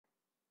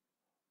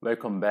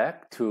Welcome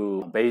back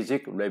to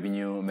Basic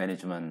Revenue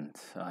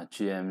Management,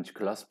 GM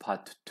class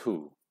part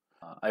 2.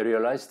 I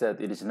realized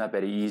that it is not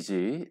very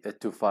easy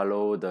to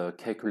follow the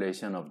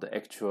calculation of the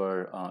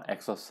actual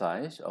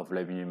exercise of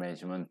revenue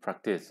management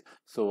practice.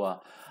 So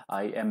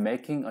I am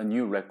making a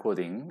new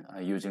recording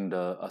using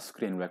the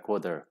screen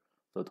recorder.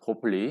 So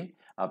hopefully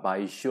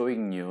by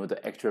showing you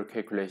the actual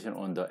calculation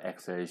on the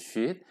Excel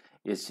sheet,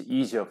 it's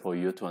easier for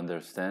you to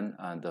understand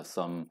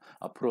some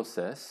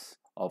process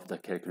of the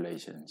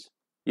calculations.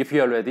 If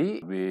you are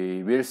ready,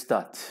 we will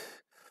start.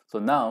 So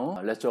now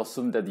let's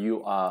assume that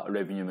you are a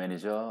revenue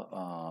manager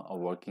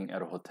working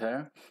at a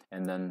hotel,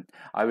 and then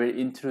I will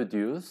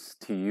introduce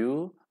to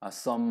you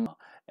some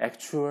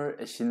actual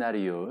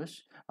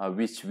scenarios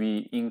which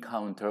we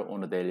encounter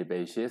on a daily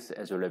basis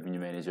as a revenue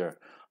manager.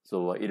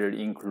 So it will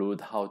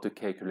include how to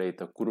calculate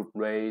the group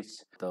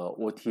rates, the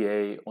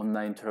OTA,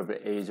 online travel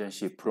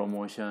agency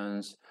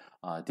promotions,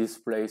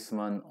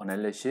 displacement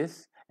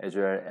analysis, as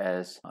well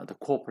as the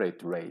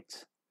corporate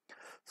rates.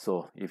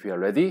 So if you are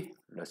ready,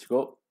 let's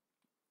go.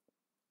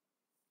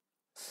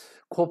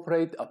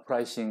 Corporate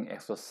pricing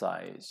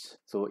exercise.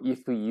 So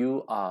if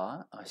you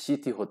are a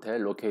city hotel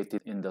located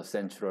in the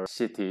central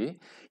city,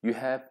 you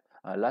have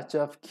lots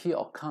of key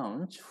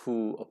accounts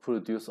who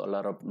produce a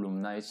lot of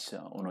room nights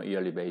on a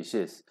yearly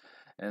basis.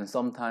 And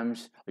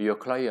sometimes your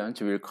client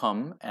will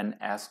come and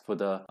ask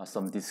for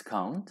some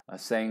discount,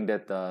 saying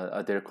that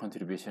their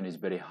contribution is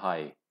very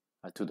high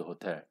to the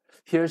hotel.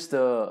 Here's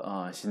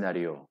the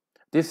scenario.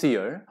 This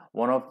year,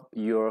 one of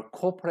your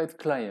corporate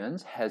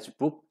clients has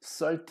booked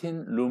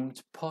 13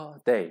 rooms per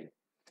day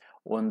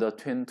on the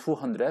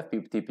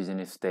 250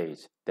 business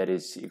days. That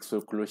is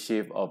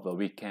exclusive of the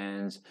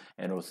weekends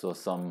and also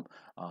some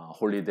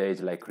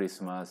holidays like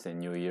Christmas and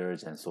New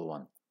Year's and so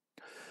on.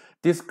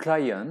 This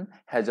client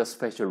has a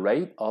special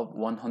rate of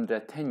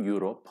 110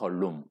 euro per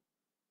room.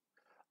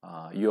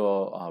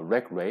 Your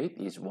rec rate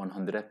is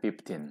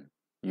 115.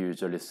 You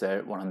usually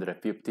sell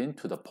 115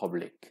 to the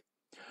public.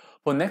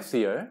 For next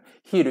year,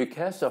 he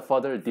requests a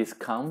further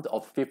discount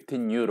of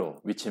 15 euro,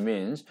 which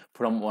means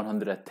from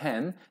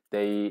 110,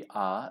 they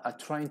are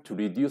trying to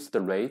reduce the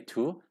rate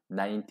to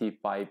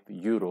 95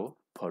 euro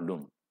per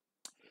room.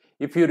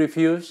 If you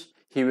refuse,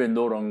 he will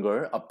no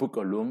longer book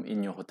a room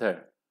in your hotel.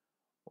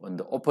 On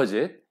the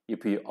opposite,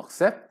 if you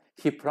accept,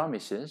 he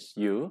promises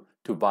you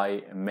to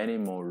buy many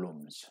more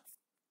rooms.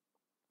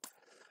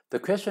 The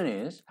question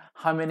is,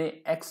 how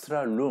many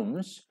extra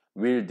rooms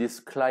will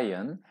this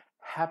client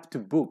have to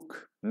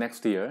book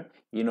next year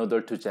in order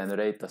to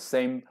generate the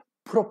same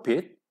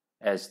profit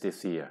as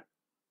this year?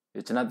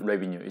 It's not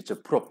revenue, it's a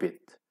profit.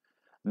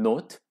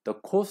 Note, the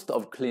cost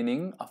of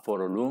cleaning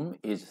for a room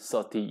is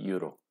 30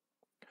 euro.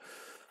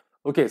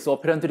 Okay, so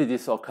apparently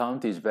this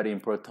account is very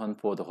important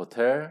for the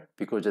hotel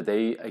because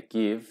they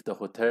give the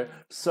hotel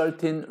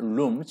 13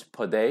 rooms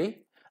per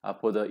day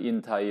for the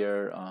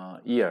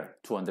entire year,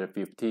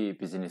 250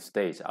 business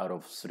days out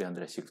of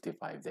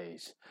 365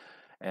 days.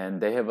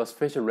 And they have a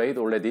special rate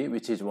already,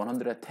 which is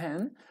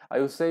 110. I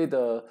would say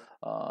the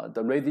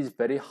rate is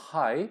very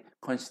high,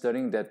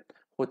 considering that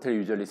hotel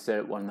usually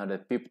sell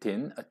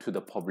 115 to the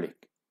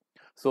public.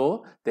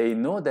 So they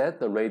know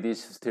that the rate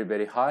is still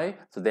very high,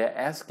 so they're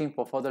asking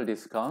for further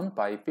discount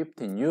by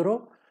 15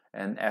 euro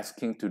and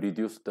asking to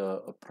reduce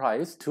the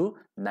price to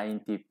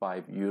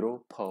 95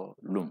 euro per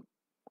room.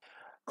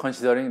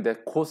 Considering the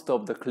cost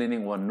of the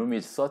cleaning one room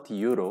is 30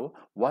 euro,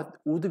 what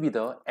would be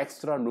the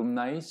extra room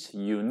nights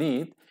you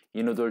need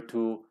in order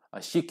to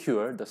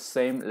secure the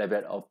same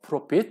level of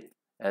profit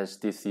as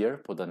this year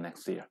for the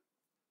next year?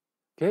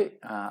 Okay,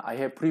 I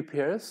have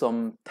prepared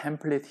some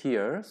template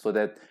here so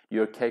that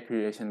your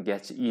calculation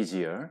gets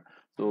easier.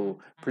 So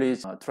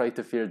please try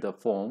to fill the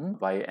form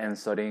by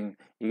answering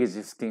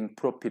existing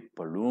profit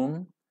per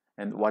room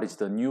and what is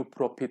the new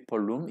profit per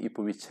room if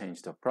we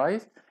change the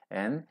price,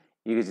 and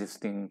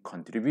existing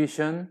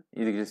contribution,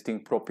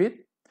 existing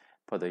profit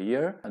for the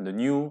year, and the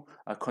new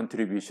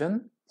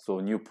contribution, so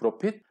new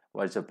profit,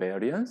 what is the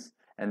variance,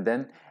 and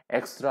then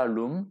extra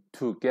room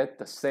to get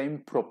the same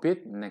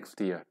profit next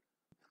year.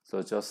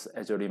 So just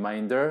as a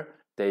reminder,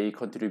 they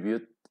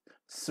contribute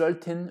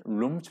 13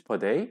 rooms per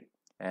day,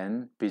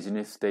 and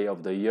business day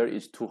of the year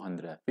is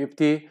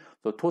 250.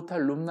 So total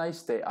room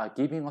nights they are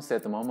giving us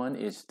at the moment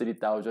is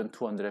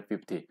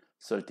 3,250.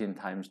 13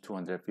 times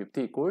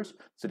 250 equals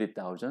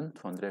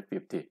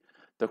 3,250.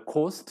 The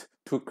cost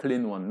to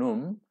clean one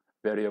room,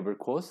 variable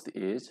cost,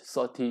 is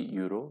 30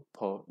 euro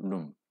per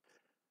room.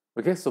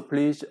 Okay, so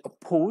please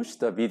pause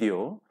the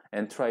video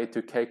and try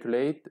to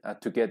calculate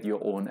to get your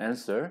own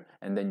answer,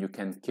 and then you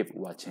can keep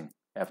watching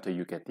after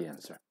you get the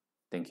answer.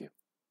 Thank you.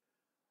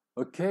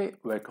 Okay,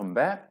 welcome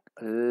back.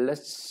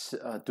 Let's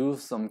do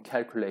some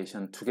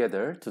calculation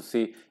together to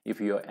see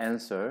if your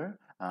answer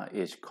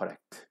is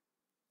correct.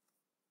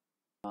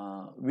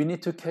 We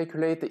need to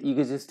calculate the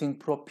existing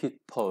profit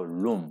per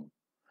room.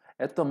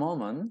 At the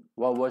moment,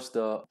 what was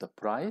the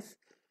price?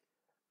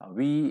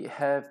 We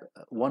have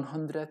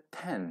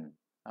 110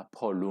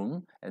 per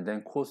room, and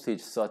then cost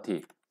is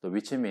 30. So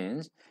which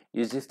means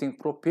existing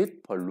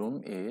profit per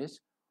room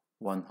is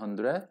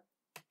 110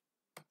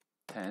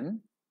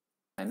 10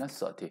 minus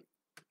 30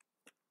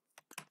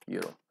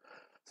 euro.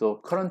 So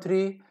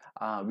currently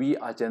we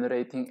are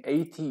generating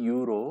 80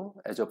 euro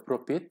as a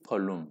profit per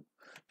room.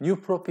 New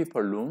profit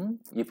per room,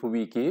 if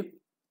we give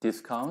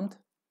discount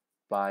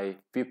by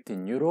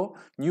 15 euro,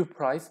 new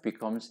price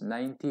becomes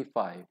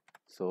 95.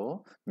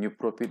 So new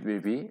profit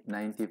will be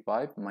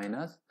 95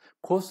 minus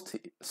cost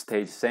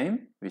stays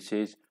same, which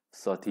is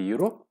 30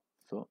 euro.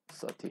 So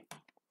 30.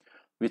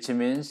 Which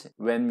means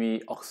when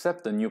we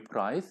accept the new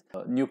price,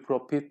 new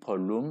profit per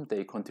room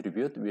they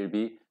contribute will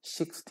be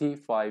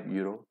 65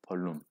 euro per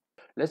room.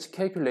 Let's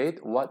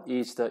calculate what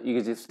is the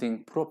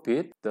existing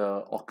profit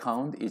the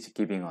account is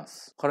giving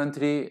us.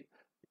 Currently,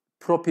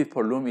 profit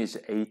per room is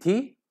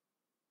 80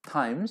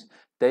 times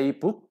they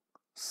book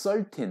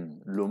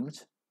 13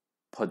 rooms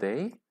per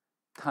day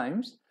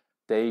times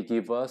they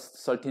give us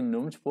 13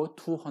 rooms for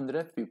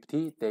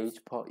 250 days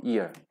per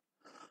year.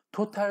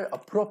 Total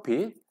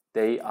profit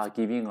they are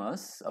giving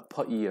us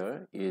per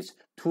year is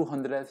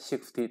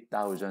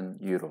 260,000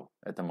 euro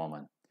at the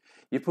moment.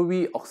 If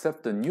we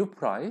accept the new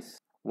price,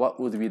 what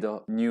would be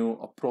the new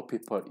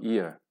profit per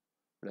year?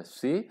 Let's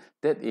see.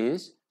 That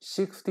is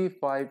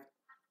 65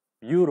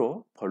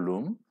 euro per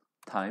room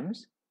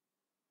times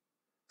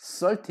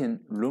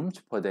 13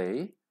 rooms per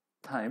day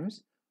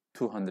times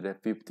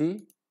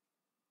 250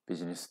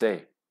 business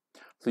day.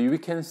 So we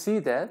can see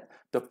that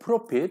the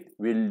profit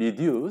will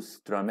reduce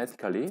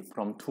dramatically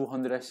from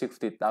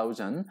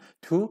 260,000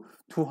 to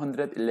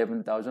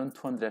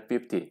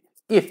 211,250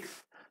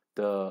 if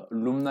the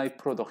room night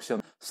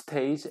production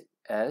stays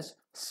as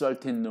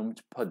 13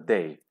 rooms per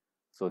day.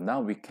 So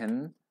now we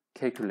can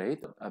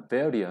calculate a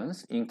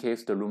variance in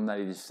case the room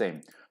night is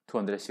same.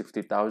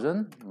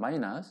 260,000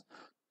 minus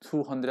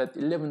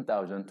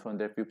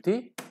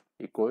 211,250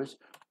 equals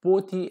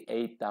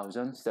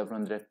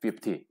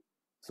 48,750.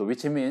 So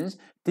which means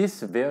this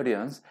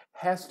variance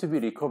has to be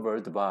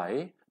recovered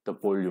by the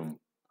volume.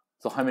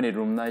 So how many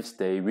room nights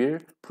they will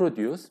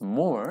produce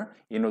more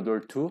in order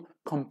to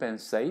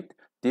compensate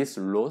this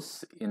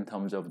loss in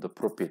terms of the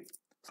profit.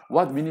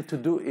 What we need to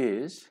do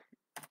is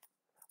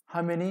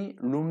how many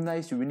room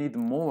nights we need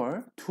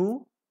more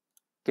to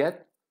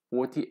get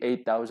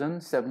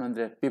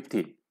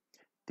 48,750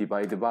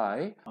 divided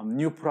by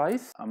new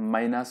price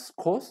minus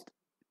cost,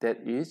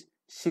 that is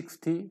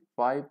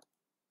 65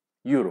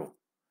 euro.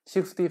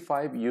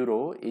 65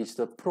 euro is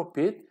the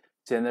profit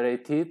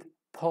generated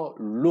per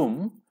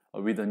room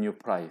with the new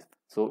price.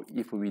 So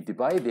if we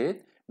divide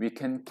it, we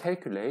can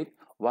calculate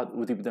what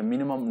would be the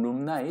minimum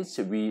room nights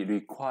we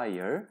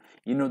require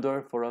in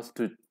order for us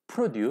to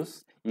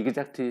produce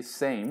exactly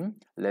same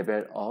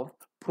level of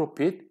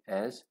profit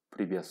as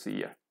previous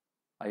year.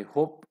 I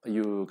hope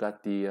you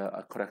got the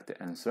correct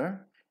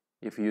answer.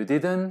 If you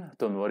didn't,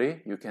 don't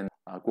worry, you can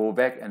go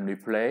back and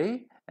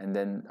replay and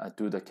then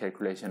do the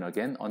calculation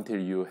again until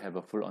you have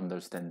a full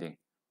understanding.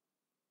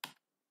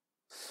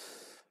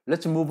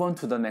 Let's move on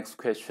to the next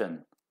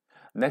question.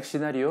 Next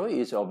scenario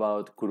is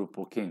about group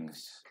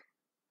bookings.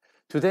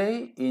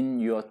 Today, in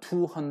your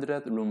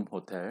 200-room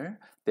hotel,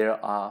 there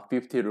are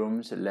 50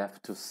 rooms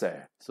left to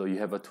sell. So you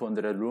have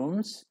 200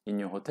 rooms in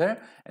your hotel,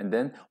 and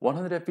then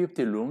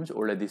 150 rooms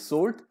already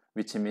sold,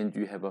 which means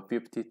you have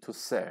 50 to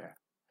sell.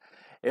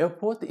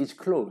 Airport is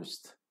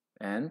closed,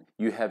 and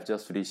you have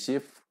just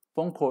received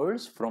phone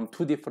calls from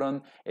 2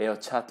 different air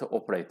charter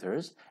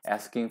operators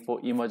asking for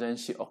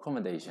emergency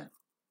accommodation.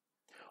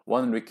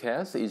 One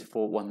request is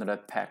for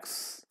 100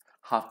 pax,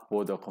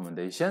 half-board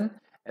accommodation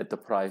at the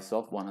price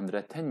of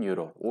 110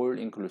 euro, all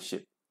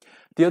inclusive.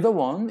 The other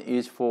one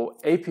is for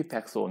 80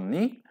 pax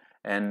only,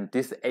 and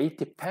this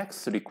 80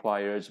 pax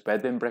requires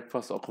bed and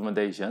breakfast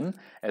accommodation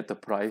at the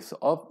price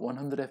of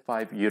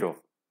 105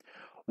 euro.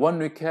 One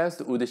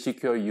request would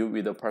secure you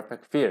with a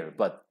perfect fare,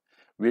 but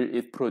will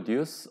it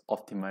produce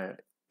optimal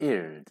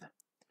yield?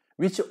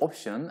 Which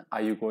option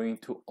are you going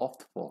to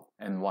opt for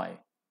and why?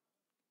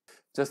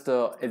 Just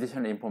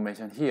additional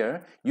information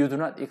here, you do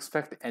not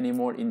expect any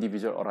more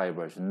individual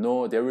arrivals.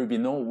 No, there will be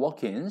no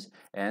walk-ins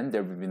and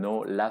there will be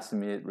no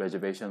last-minute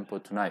reservation for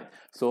tonight.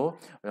 So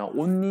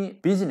only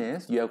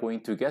business you are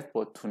going to get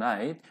for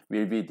tonight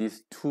will be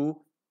these 2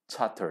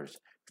 charters,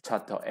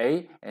 Charter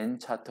A and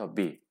Charter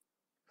B.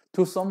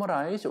 To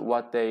summarize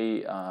what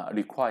they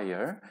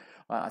require,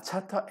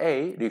 Charter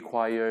A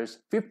requires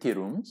 50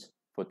 rooms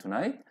for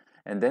tonight,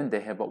 and then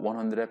they have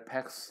 100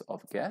 pax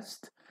of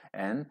guests,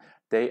 and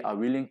they are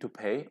willing to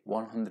pay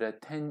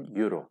 110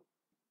 euro.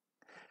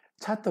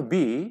 Charter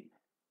B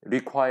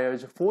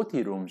requires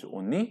 40 rooms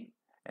only,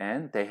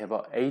 and they have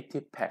 80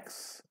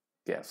 pax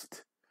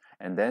guests,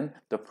 and then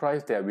the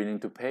price they are willing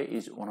to pay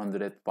is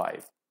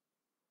 105.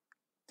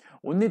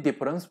 Only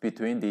difference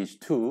between these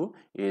two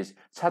is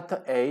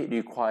Charter A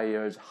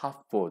requires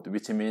half board,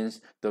 which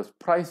means the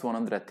price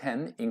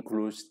 110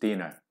 includes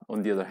dinner.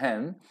 On the other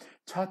hand,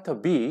 Charter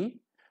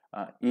B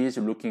is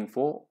looking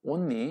for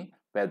only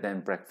bed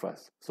and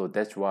breakfast. So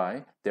that's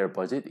why their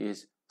budget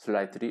is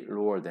slightly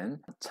lower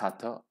than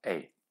Charter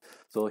A.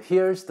 So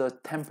here's the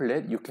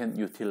template you can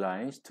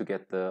utilize to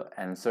get the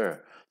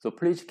answer. So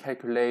please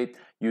calculate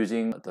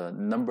using the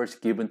numbers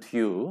given to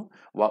you.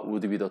 What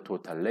would be the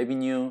total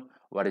revenue?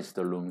 What is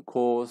the room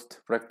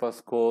cost,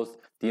 breakfast cost,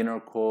 dinner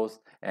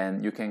cost,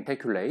 and you can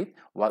calculate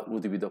what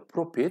would be the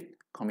profit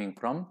coming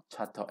from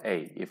charter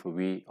A if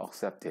we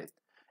accept it.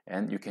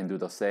 And you can do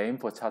the same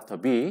for charter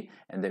B,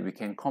 and then we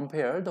can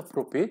compare the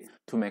profit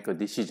to make a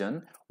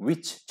decision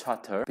which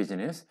charter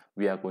business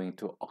we are going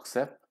to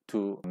accept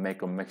to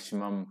make a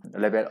maximum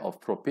level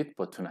of profit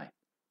for tonight.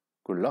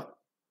 Good luck.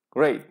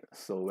 Great.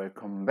 So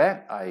welcome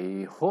back.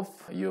 I hope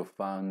you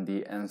found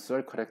the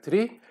answer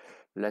correctly.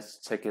 Let's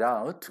check it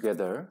out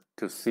together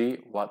to see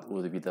what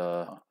would be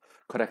the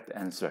correct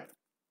answer.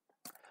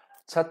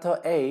 Charter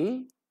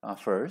A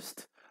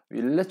first.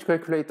 Let's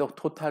calculate the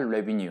total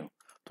revenue.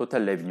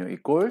 Total revenue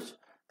equals,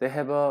 they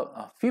have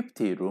a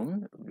 50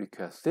 room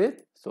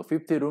requested. So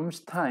 50 rooms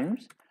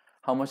times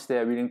how much they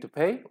are willing to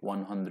pay?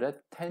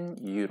 110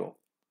 euro.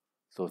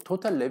 So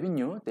total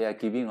revenue, they are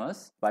giving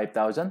us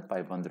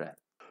 5,500.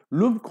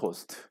 Room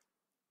cost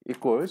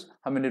equals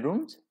how many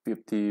rooms?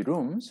 50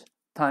 rooms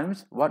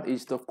times what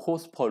is the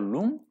cost per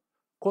room?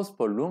 Cost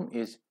per room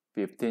is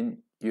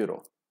 15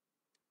 euro.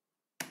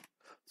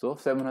 So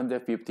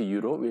 750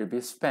 euro will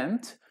be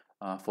spent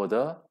for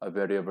the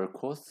variable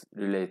cost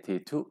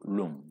related to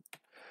room.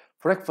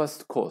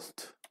 Breakfast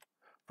cost.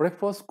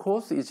 Breakfast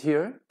cost is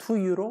here 2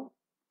 euro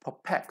per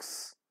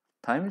pax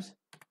times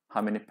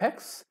how many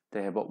pax?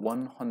 They have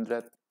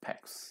 100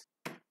 pax.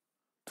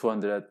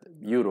 200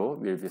 euro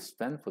will be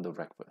spent for the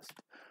breakfast.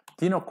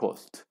 Dinner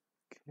cost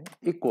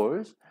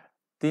equals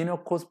dinner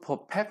cost per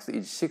pax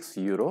is 6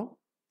 euro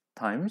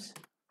times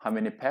how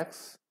many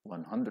pax?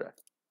 100.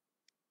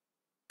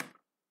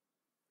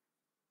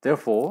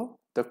 Therefore,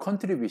 the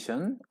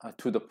contribution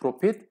to the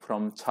profit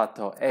from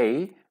charter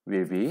A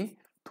will be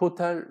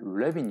total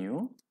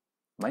revenue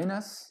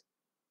minus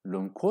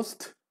room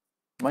cost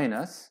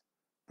minus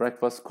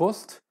breakfast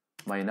cost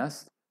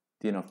minus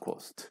dinner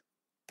cost.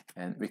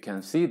 And we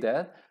can see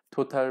that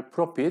total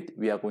profit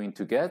we are going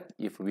to get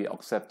if we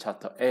accept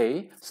charter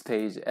A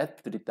stays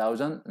at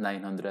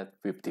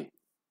 3,950.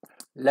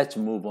 Let's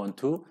move on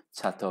to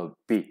charter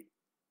B.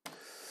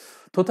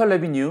 Total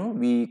revenue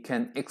we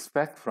can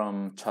expect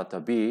from charter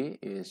B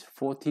is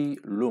 40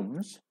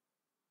 rooms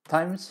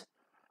times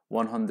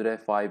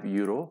 105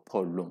 euro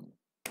per room.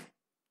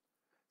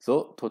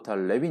 So total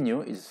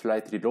revenue is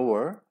slightly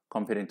lower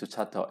comparing to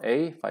charter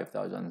A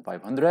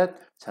 5,500,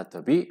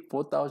 charter B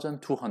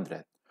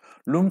 4,200.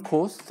 Room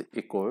cost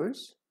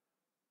equals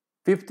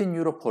 15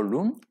 euro per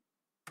room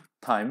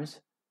times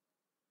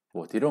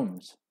 40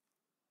 rooms.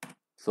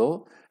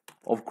 So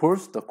of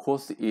course, the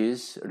cost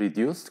is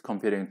reduced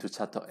comparing to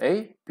charter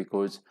A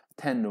because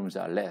 10 rooms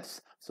are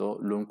less. So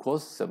room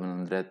cost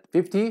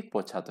 750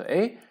 for charter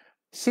A,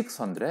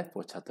 600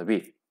 for charter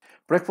B.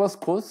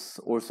 Breakfast costs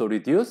also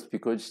reduced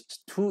because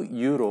 2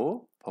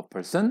 euro per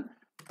person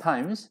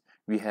times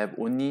we have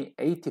only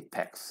 80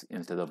 pax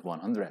instead of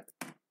 100.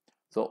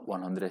 So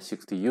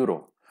 160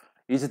 euro.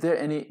 Is there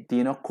any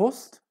dinner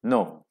cost?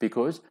 No,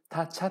 because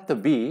charter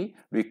B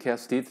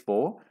requested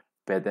for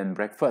bed and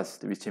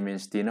breakfast, which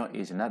means dinner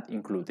is not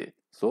included.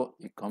 So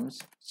it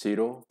comes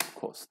 0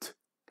 cost.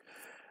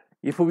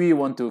 If we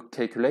want to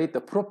calculate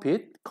the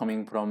profit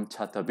coming from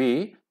charter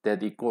B,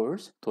 that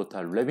equals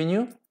total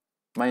revenue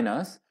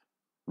minus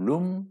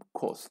room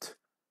cost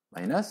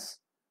minus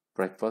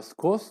breakfast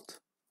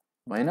cost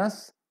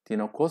minus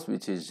dinner cost,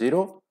 which is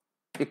 0,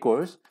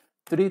 equals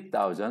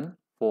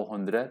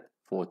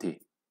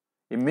 3,440.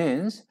 It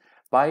means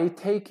by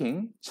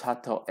taking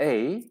charter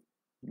A,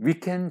 we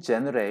can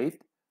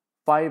generate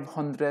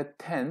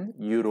 510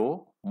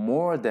 euro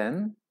more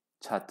than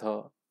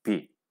charter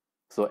B.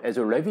 So as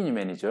a revenue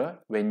manager,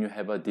 when you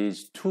have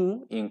these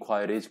two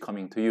inquiries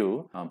coming to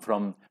you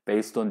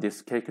based on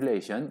this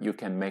calculation, you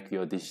can make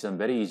your decision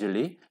very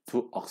easily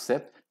to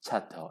accept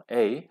charter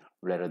A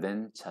rather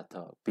than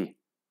charter B.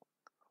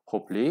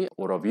 Hopefully,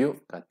 all of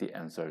you got the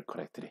answer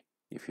correctly.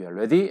 If you are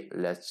ready,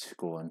 let's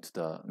go on to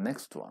the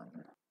next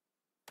one.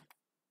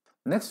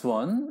 Next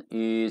one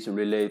is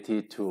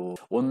related to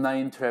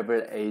online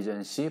travel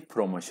agency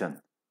promotion.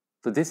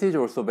 So this is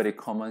also a very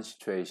common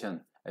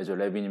situation. As a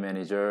revenue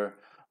manager,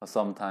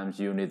 sometimes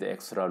you need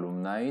extra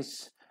room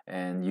nights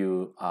and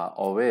you are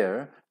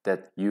aware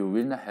that you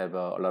will not have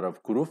a lot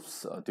of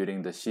groups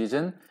during the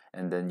season,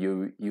 and then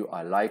you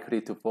are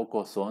likely to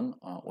focus on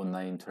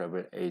online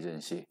travel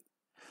agency.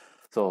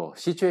 So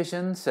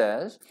situation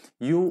says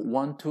you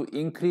want to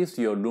increase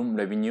your room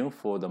revenue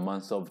for the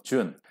month of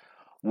June.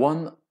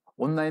 One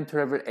online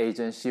travel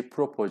agency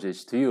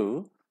proposes to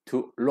you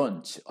to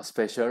launch a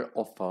special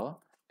offer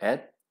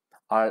at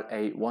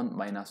RA1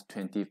 minus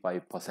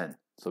 25%.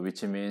 So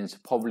which means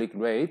public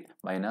rate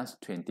minus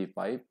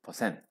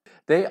 25%.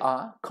 They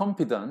are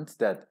confident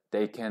that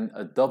they can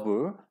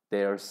double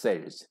their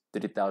sales,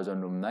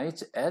 3,000 room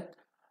nights at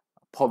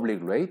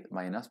public rate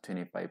minus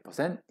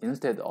 25%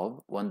 instead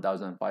of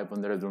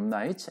 1,500 room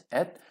nights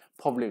at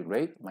public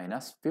rate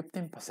minus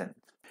 15%.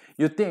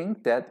 You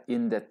think that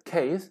in that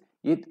case,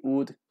 it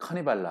would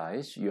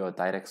cannibalize your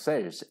direct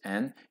sales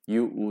and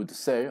you would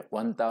sell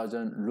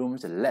 1,000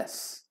 rooms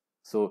less.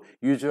 So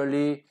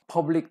usually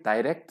public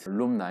direct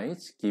room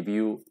nights give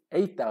you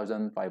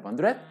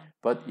 8,500,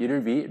 but it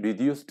will be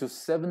reduced to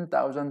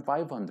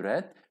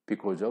 7,500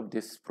 because of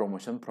this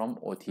promotion from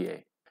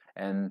OTA.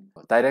 And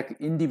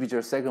direct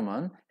individual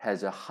segment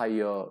has a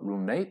higher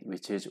room rate,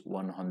 which is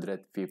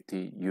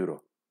 150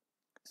 euro.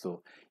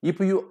 So if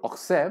you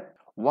accept,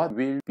 what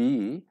will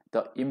be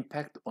the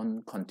impact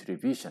on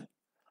contribution?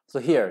 So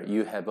here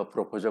you have a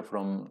proposal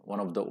from one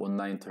of the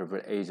online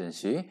travel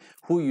agency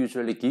who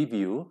usually give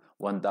you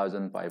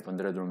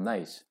 1,500 room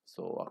nights.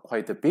 So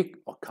quite a big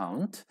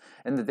account.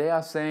 And they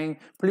are saying,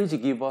 please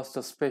give us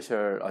a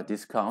special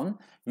discount.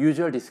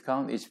 Usual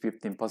discount is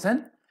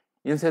 15%.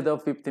 Instead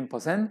of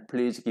 15%,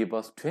 please give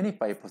us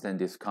 25%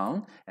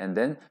 discount. And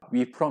then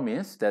we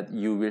promise that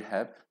you will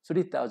have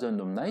 3,000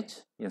 room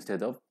nights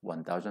instead of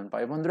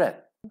 1,500.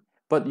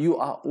 But you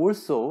are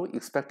also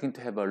expecting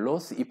to have a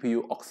loss if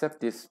you accept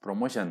this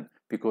promotion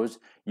because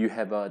you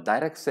have a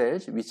direct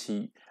sales which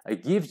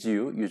gives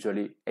you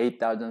usually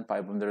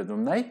 8,500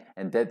 room night,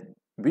 and that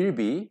will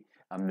be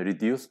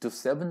reduced to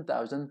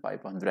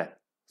 7,500.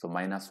 So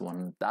minus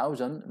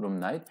 1,000 room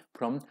night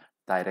from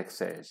direct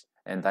sales.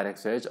 And direct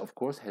sales, of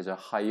course, has a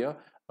higher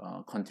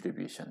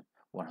contribution,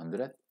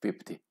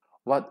 150.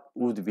 What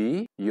would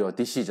be your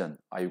decision?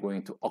 Are you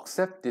going to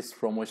accept this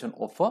promotion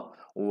offer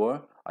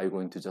or are you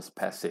going to just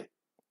pass it?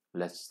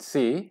 Let's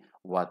see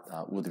what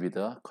would be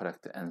the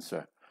correct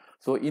answer.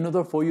 So in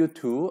order for you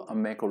to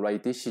make a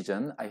right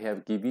decision, I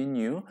have given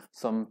you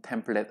some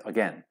template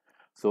again.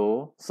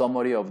 So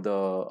summary of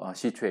the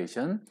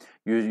situation,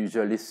 you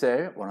usually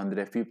sell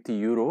 150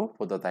 euro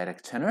for the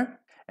direct channel,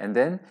 and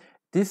then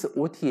this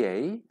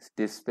OTA,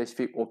 this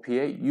specific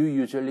OPA, you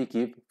usually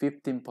give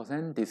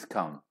 15%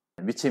 discount,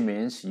 which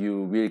means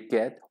you will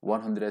get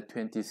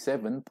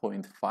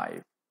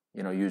 127.5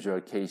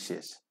 usual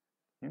cases.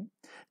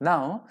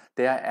 Now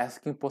they are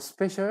asking for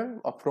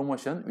special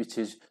promotion, which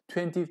is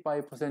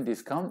 25%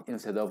 discount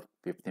instead of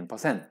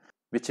 15%,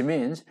 which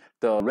means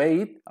the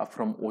rate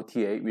from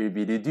OTA will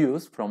be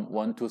reduced from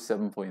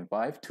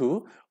 127.5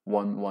 to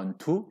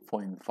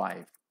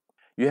 112.5.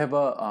 You have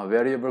a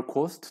variable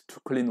cost to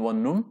clean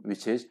one room,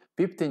 which is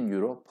 15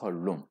 euro per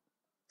room.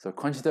 So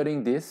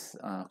considering this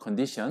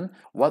condition,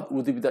 what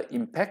would be the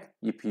impact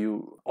if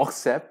you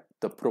accept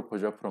the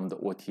proposal from the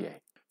OTA?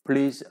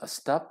 Please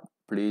stop.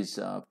 Please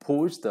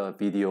pause the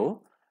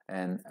video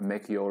and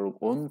make your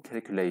own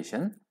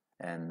calculation,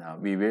 and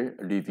we will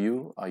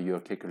review your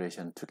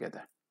calculation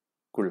together.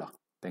 Good luck.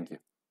 Thank you.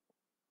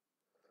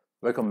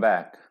 Welcome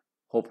back.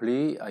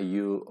 Hopefully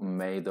you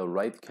made the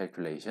right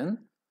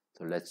calculation.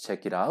 So let's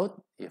check it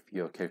out if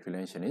your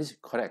calculation is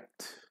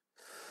correct.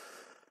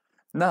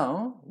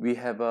 Now we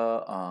have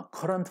a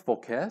current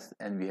forecast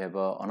and we have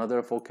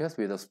another forecast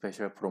with a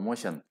special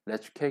promotion.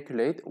 Let's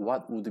calculate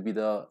what would be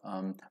the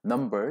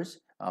numbers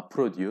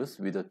produced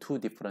with the two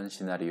different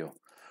scenarios.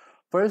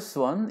 First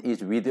one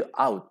is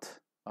without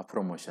a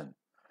promotion.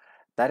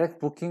 Direct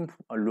booking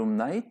room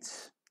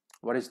nights.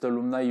 What is the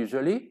room night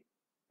usually?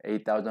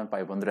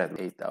 8,500.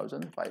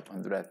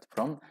 8,500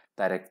 from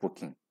direct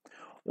booking.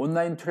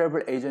 Online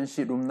travel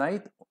agency room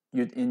night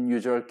in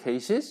usual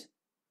cases,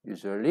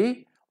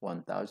 usually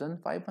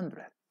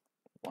 1,500.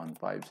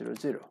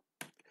 1,500.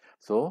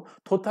 So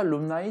total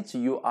room nights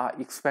you are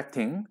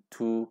expecting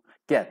to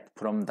get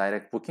from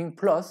direct booking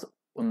plus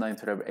online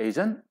travel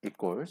agent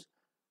equals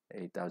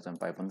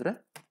 8,500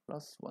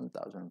 plus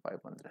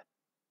 1,500.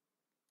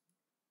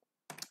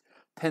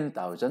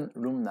 10,000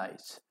 room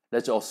nights.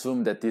 Let's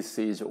assume that this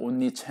is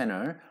only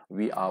channel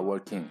we are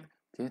working,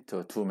 okay,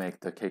 to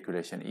make the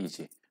calculation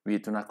easy. We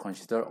do not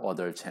consider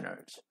other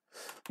channels.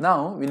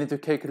 Now we need to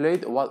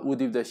calculate what would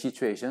be the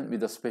situation with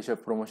the special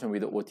promotion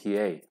with the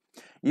OTA.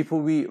 If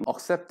we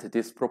accept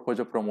this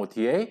proposal from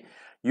OTA,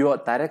 your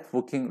direct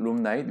booking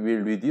room night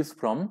will reduce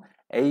from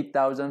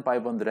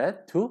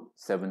 8,500 to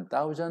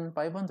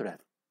 7,500.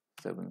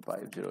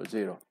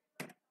 7,500.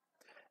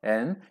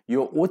 And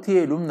your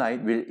OTA room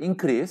night will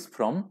increase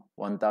from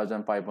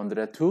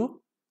 1,500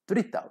 to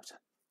 3,000.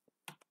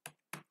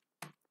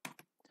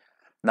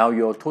 Now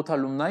your total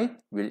room night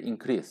will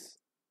increase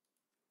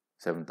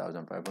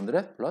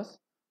 7,500 plus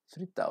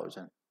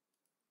 3,000.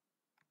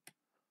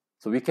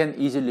 So we can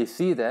easily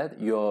see that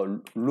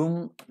your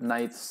room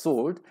night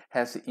sold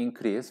has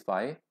increased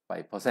by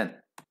 5%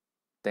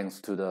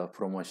 thanks to the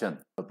promotion.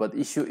 But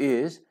issue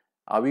is,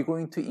 are we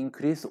going to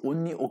increase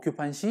only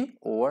occupancy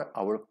or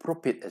our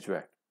profit as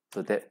well?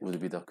 So that would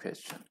be the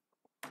question.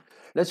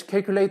 Let's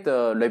calculate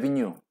the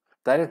revenue.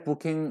 Direct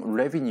booking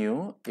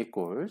revenue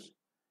equals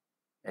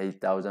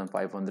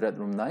 8,500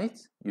 room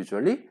nights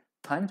usually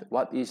times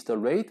what is the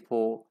rate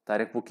for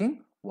direct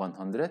booking?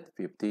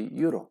 150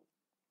 euro.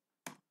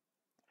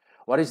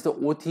 What is the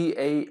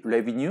OTA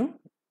revenue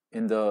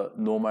in the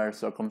normal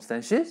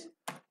circumstances?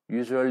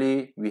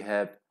 Usually we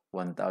have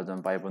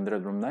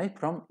 1,500 room night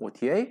from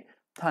OTA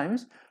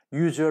times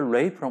usual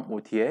rate from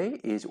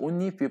OTA is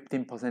only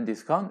 15%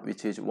 discount,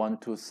 which is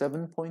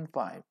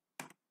 127.5.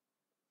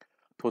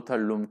 total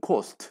room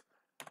cost.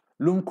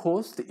 Room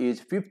cost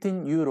is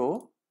 15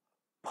 euro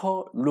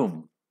per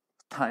room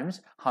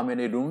times how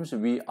many rooms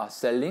we are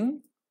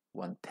selling?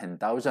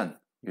 10,000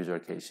 usual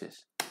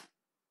cases.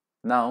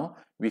 Now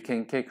we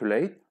can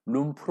calculate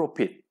room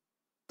profit,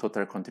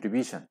 total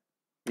contribution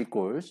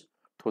equals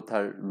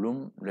total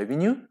room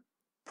revenue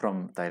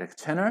from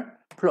direct channel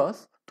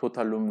plus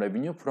total room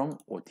revenue from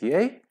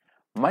OTA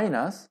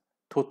minus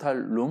total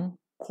room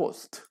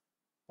cost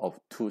of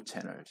two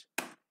channels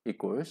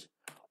equals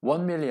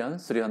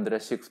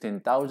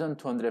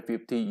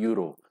 1,316,250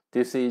 euro.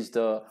 This is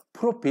the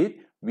profit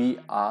we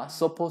are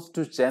supposed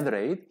to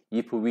generate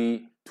if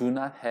we do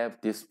not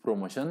have this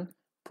promotion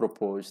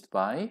proposed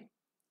by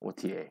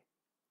OTA.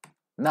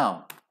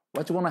 Now,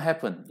 what's going to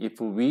happen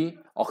if we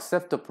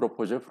accept the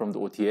proposal from the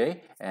OTA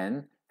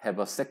and have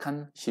a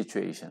second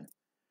situation?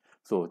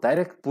 So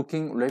direct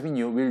booking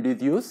revenue will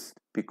reduce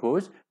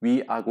because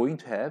we are going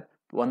to have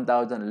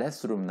 1,000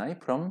 less room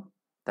night from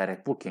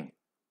direct booking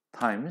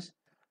times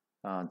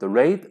the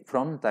rate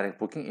from direct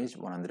booking is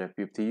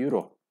 150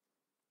 euro.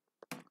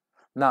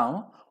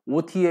 Now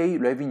OTA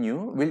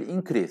revenue will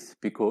increase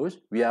because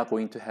we are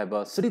going to have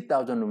a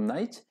 3,000 room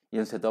nights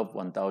instead of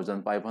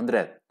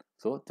 1,500.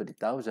 So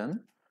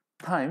 3,000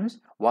 times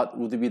what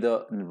would be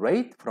the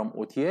rate from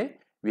OTA?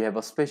 We have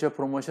a special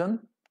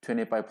promotion,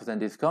 25%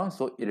 discount,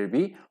 so it will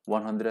be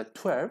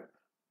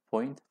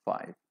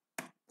 112.5.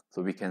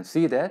 So we can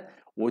see that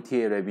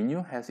OTA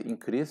revenue has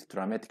increased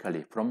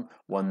dramatically from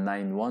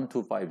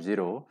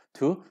 191,250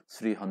 to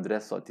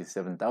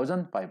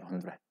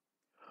 337,500.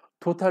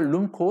 Total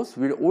room cost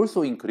will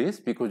also increase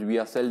because we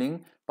are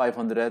selling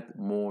 500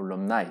 more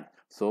room night.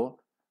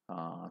 So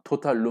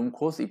total room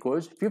cost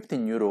equals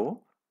 15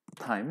 euro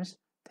times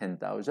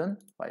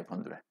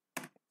 10,500.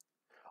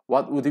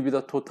 What would be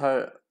the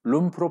total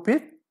room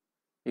profit?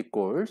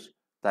 Equals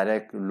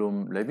direct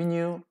room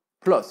revenue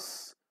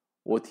plus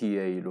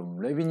OTA room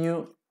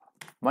revenue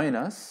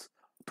minus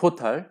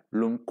total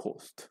room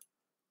cost.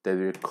 That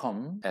will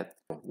come at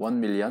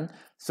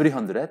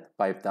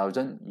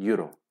 1,305,000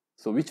 euro.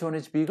 So which one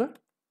is bigger?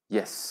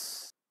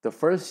 Yes. The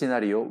first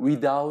scenario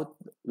without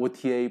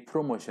OTA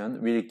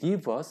promotion will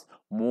give us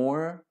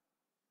more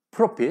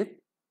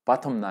profit,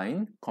 bottom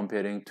line,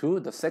 comparing to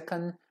the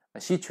second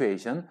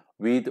situation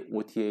with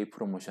OTA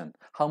promotion.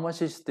 How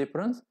much is the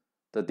difference?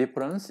 The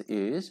difference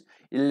is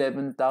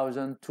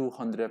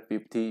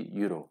 11,250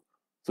 euro.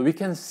 So we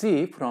can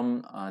see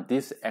from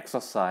this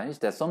exercise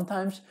that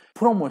sometimes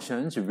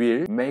promotions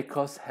will make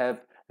us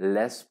have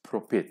less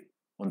profit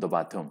on the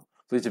bottom.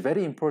 So it's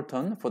very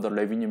important for the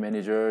revenue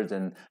managers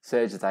and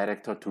sales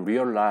director to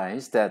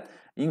realize that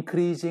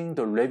increasing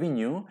the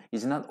revenue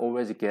is not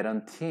always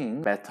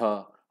guaranteeing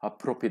better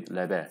profit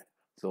level.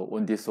 So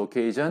on this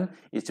occasion,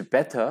 it's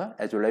better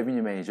as a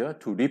revenue manager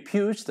to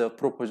refuse the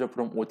proposal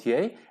from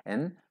OTA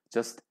and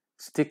just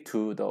stick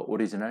to the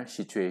original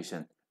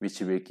situation,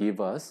 which will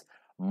give us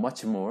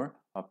much more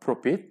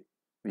profit,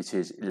 which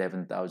is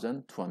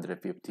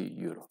 11,250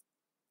 euro.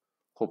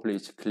 Hopefully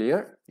it's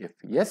clear. If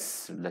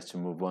yes, let's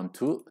move on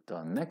to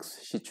the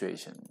next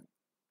situation.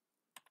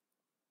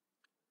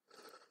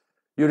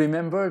 You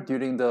remember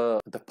during the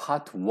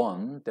part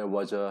 1, there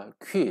was a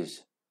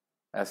quiz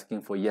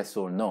asking for yes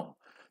or no.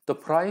 The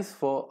price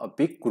for a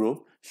big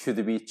group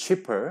should be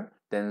cheaper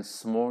than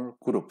small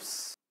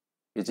groups.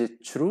 Is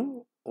it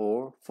true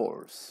or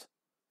false?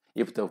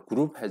 If the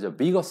group has a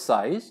bigger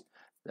size,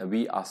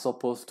 we are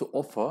supposed to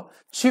offer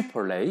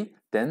cheaper rate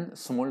than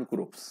small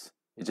groups.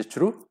 Is it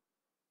true?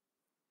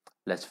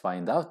 Let's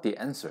find out the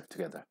answer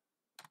together.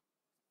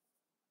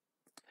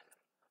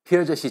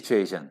 Here's a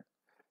situation.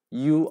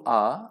 You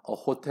are a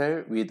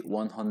hotel with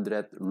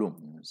 100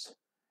 rooms.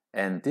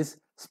 And this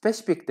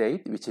specific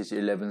date, which is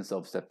 11th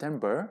of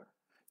September,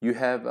 you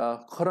have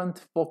a current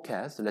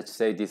forecast. Let's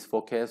say this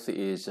forecast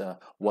is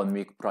 1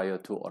 week prior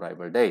to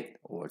arrival date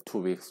or 2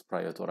 weeks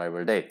prior to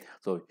arrival date.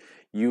 So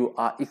you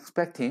are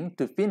expecting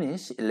to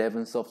finish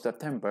 11th of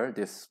September,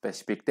 this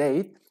specific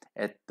date,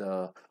 at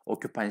the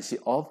occupancy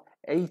of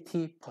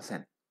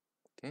 80%.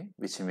 Okay?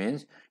 Which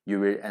means you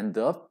will end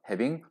up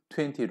having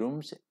 20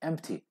 rooms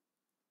empty.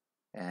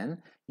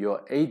 And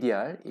your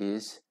ADR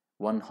is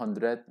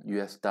 $100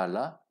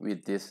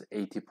 with this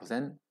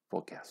 80%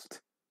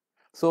 forecast.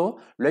 So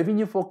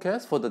revenue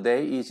forecast for the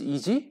day is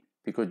easy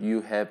because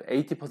you have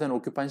 80%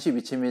 occupancy,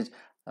 which means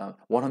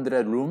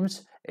 100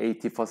 rooms,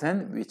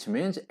 80%, which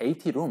means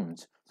 80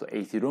 rooms. So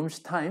 80 rooms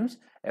times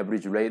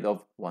average rate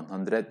of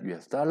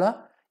 $100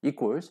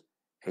 equals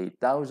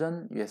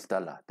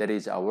 $8,000. That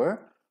is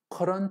our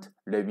current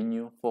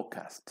revenue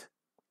forecast.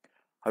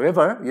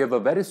 However, we have a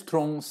very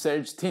strong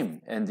sales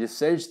team, and this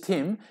sales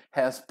team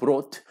has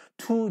brought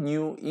 2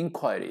 new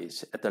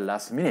inquiries at the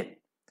last minute.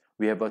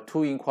 We have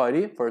 2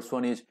 inquiries. First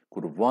one is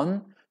Group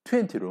 1,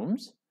 20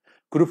 rooms.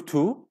 Group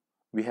 2,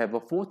 we have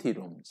 40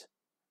 rooms.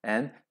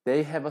 And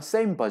they have the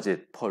same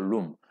budget per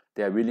room.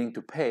 They are willing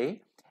to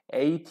pay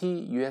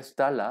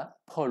 $80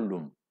 per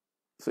room.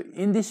 So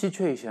in this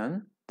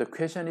situation, the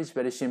question is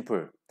very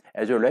simple.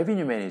 As a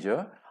revenue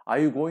manager, are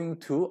you going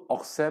to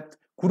accept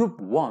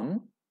Group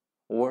 1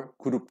 or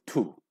group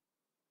 2.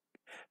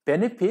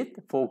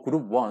 Benefit for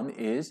group 1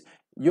 is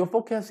your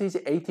forecast is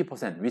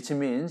 80%, which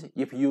means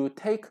if you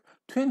take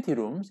 20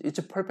 rooms, it's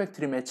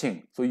perfectly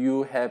matching. So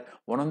you have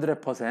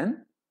 100%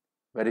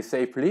 very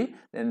safely,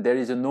 and there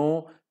is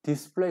no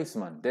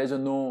displacement. There's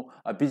no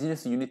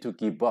business you need to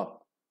give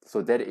up.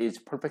 So that is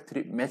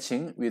perfectly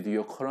matching with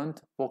your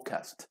current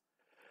forecast.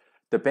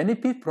 The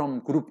benefit from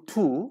group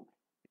 2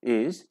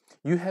 is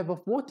you have a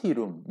 40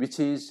 room, which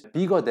is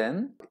bigger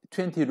than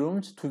 20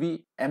 rooms to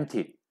be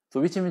empty.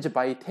 So which means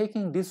by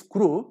taking this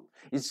group,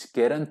 it's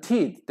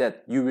guaranteed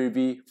that you will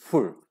be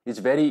full. It's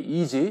very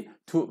easy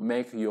to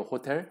make your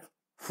hotel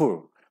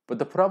full. But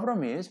the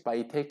problem is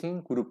by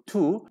taking group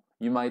 2,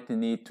 you might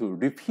need to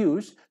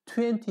refuse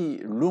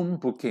 20 room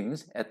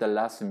bookings at the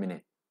last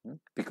minute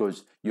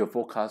because your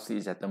forecast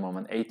is at the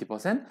moment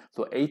 80%.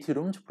 So 80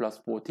 rooms plus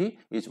 40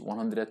 is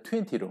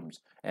 120 rooms.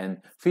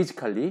 And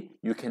physically,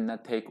 you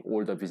cannot take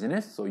all the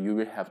business. So you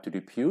will have to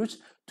refuse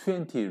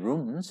 20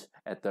 rooms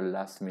at the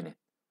last minute.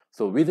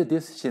 So with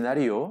this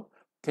scenario,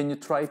 can you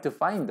try to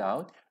find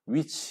out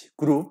which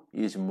group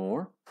is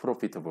more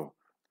profitable?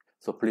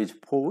 So please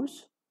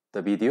pause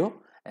the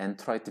video and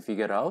try to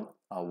figure out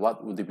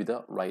what would be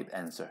the right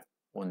answer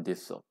on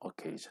this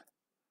occasion.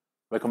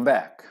 Welcome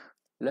back.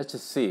 Let's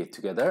see it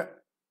together.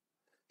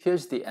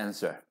 Here's the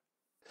answer.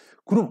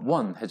 Group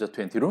 1 has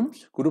 20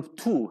 rooms. Group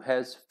 2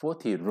 has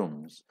 40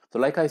 rooms. So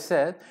like I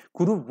said,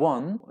 Group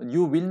 1,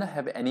 you will not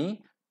have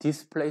any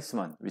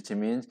displacement, which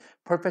means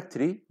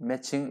perfectly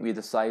matching with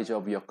the size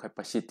of your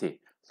capacity.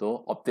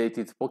 So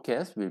updated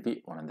forecast will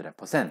be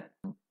 100%.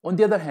 On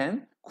the other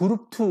hand,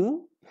 Group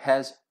 2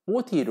 has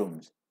 40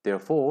 rooms.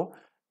 Therefore,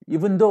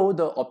 even though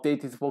the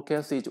updated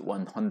forecast is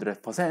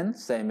 100%,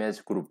 same as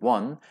Group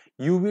 1,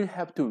 you will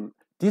have to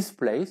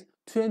displace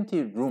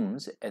 20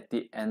 rooms at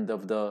the end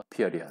of the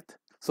period.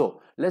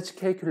 So let's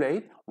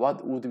calculate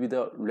what would be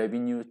the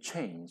revenue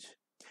change.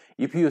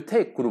 If you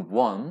take Group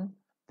 1,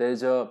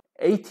 there's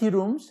 80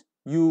 rooms,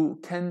 you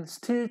can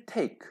still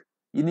take.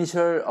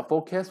 Initial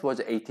forecast was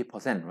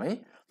 80%,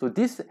 right? So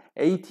this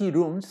 80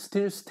 rooms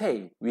still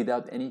stay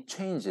without any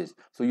changes.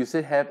 So you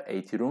still have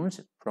 80 rooms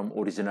from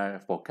original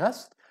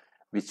forecast,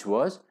 which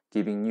was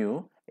giving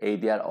you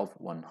ADR of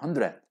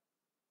 100.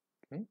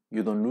 Okay?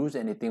 You don't lose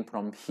anything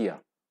from here,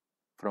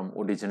 from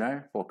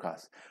original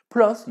forecast.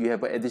 Plus, you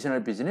have an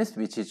additional business,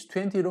 which is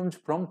 20 rooms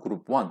from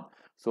Group 1.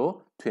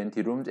 So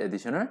 20 rooms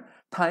additional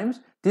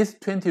times this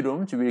 20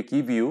 rooms will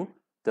give you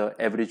the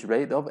average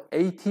rate of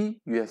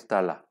 80 US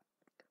dollar.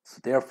 So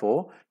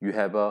therefore, you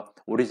have a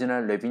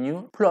original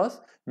revenue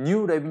plus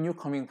new revenue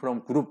coming from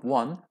Group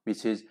 1,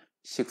 which is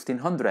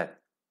 1600.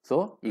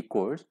 So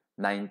equals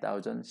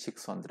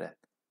 9600.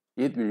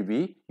 It will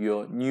be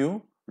your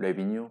new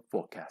revenue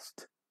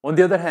forecast. On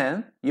the other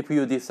hand, if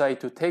you decide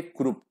to take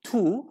Group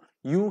 2,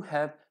 you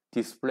have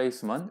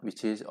displacement,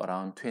 which is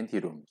around 20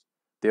 rooms.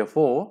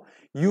 Therefore,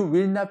 you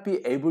will not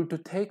be able to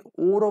take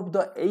all of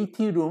the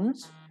 80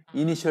 rooms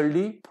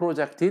initially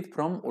projected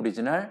from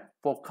original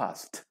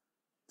forecast.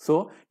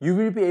 So you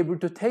will be able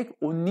to take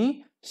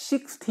only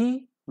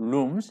 60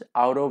 rooms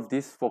out of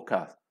this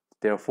forecast.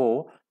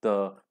 Therefore,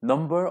 the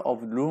number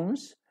of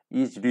rooms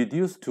is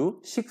reduced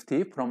to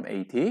 60 from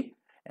 80,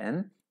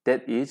 and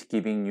that is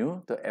giving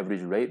you the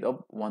average rate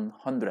of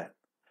 100.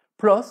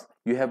 Plus,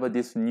 you have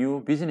this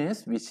new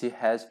business which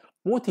has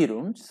 40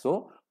 rooms.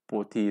 So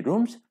 40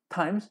 rooms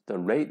times the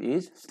rate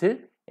is still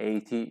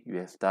 80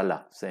 US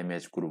dollar, same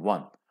as Group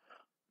 1.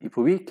 If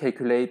we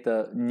calculate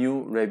the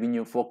new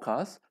revenue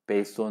forecast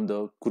based on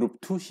the Group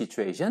 2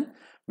 situation,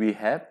 we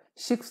have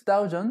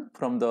 6,000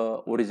 from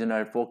the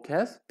original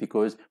forecast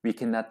because we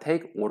cannot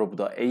take all of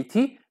the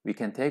 80, we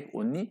can take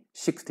only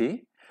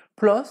 60,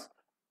 plus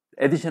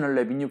additional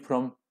revenue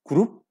from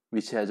Group,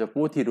 which has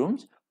 40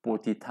 rooms,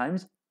 40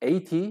 times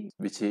 80,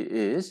 which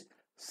is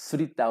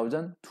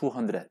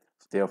 3,200.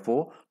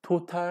 Therefore,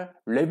 total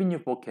revenue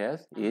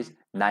forecast is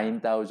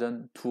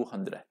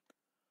 9,200.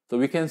 So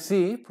we can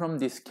see from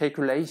this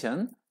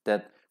calculation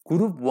that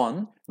Group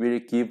 1 will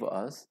give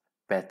us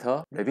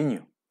better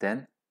revenue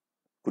than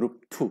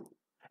Group 2.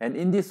 And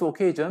in this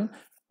occasion,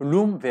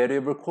 room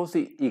variable cost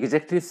is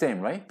exactly same,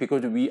 right?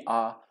 Because we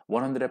are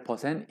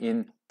 100%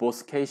 in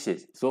both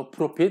cases. So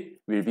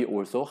profit will be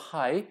also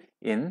high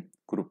in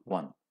Group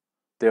 1.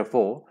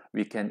 Therefore,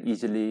 we can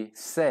easily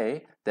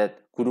say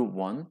that Group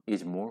 1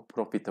 is more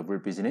profitable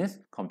business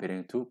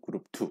comparing to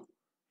Group 2.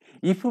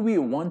 If we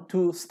want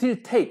to still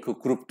take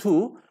Group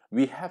 2,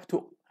 we have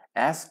to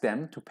ask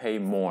them to pay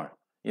more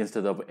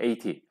instead of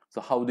 80.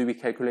 So how do we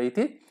calculate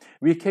it?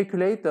 We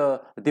calculate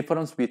the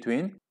difference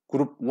between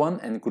Group 1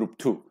 and Group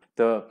 2.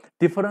 The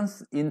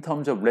difference in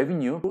terms of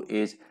revenue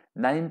is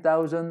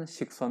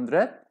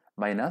 9,600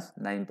 minus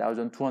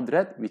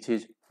 9,200, which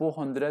is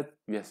 400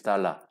 US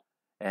dollar.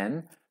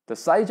 And the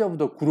size of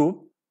the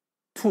Group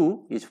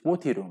 2 is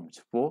 40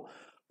 rooms.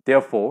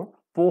 Therefore,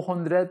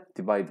 400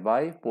 divided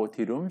by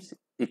 40 rooms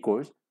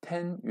equals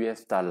 10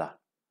 US dollar.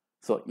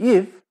 So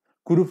if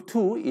Group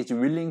 2 is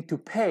willing to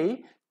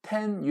pay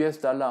 10 US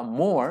dollar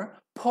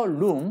more per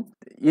room,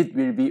 it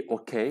will be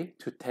okay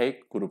to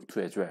take Group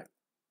 2 as well.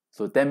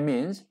 So that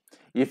means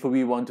if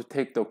we want to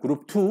take the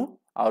group 2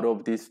 out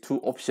of these two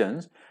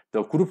options,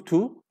 the group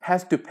 2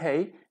 has to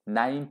pay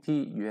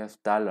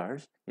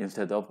 $90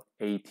 instead of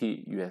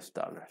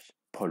 $80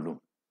 per room.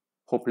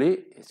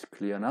 Hopefully it's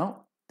clear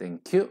now.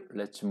 Thank you.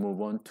 Let's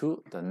move on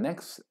to the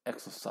next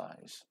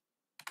exercise.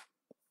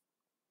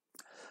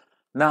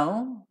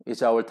 Now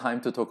it's our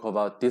time to talk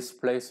about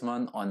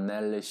displacement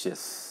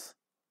analysis.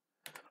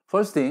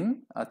 First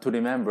thing to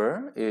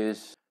remember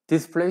is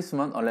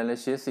displacement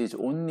analysis is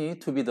only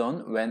to be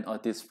done when a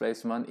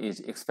displacement is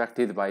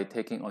expected by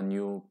taking a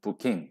new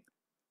booking.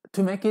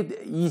 To make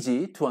it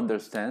easy to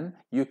understand,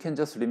 you can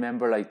just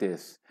remember like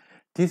this.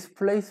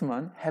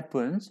 Displacement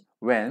happens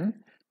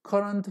when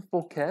current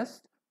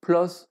forecast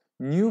plus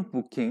new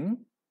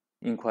booking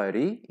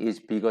inquiry is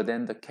bigger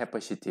than the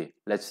capacity.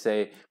 Let's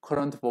say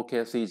current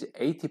forecast is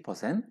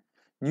 80%.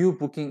 New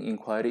booking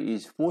inquiry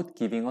is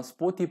giving us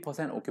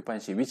 40%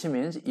 occupancy, which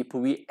means if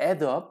we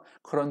add up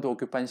current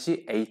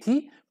occupancy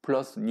 80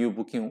 plus new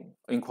booking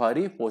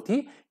inquiry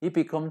 40, it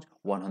becomes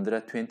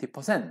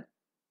 120%.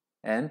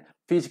 And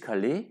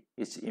physically,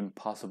 it's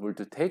impossible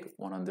to take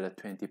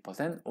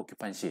 120%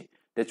 occupancy.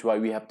 That's why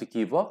we have to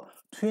give up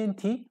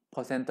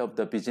 20% of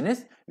the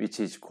business, which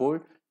is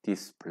called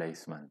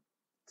displacement.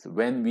 So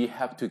when we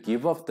have to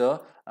give up the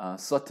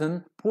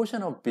certain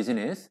portion of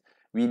business,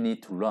 we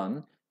need to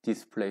run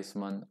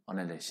displacement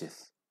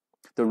analysis.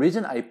 The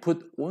reason I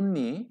put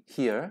only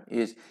here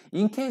is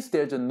in case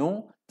there's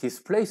no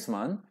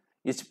displacement,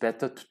 it's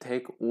better to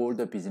take all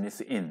the business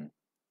in.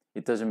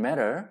 It doesn't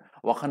matter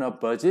what kind of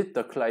budget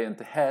the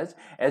client has,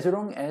 as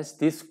long as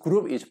this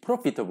group is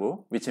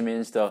profitable, which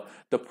means the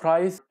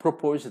price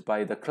proposed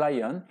by the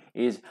client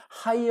is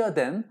higher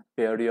than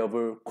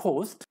variable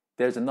cost.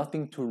 There's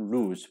nothing to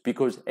lose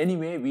because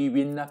anyway we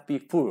will not be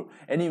full.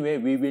 Anyway,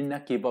 we will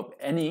not give up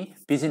any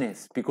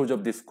business because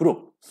of this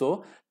group.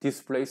 So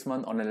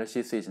displacement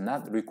analysis is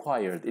not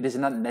required. It is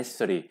not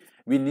necessary.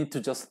 We need to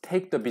just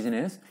take the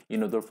business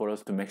in order for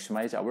us to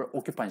maximize our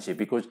occupancy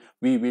because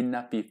we will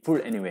not be full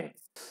anyway.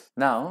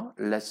 Now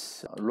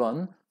let's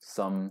run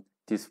some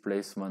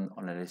displacement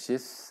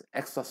analysis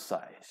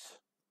exercise.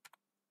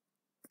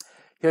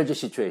 Here's the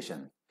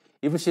situation.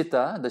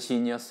 Ivshita, the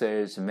senior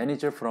sales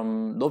manager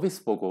from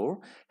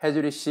Novisbogor, has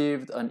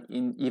received an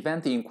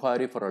event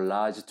inquiry for a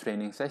large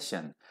training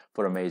session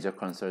for a major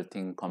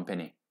consulting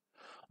company.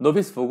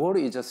 Novisbogor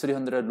is a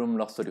 300-room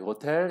luxury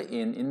hotel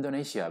in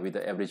Indonesia with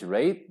the average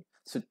rate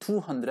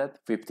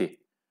 250.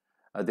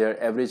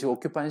 Their average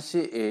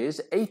occupancy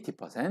is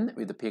 80%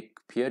 with the peak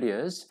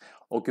periods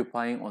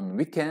occupying on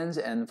weekends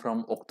and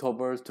from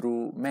October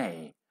through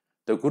May.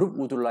 The group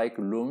would like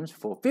rooms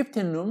for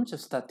 15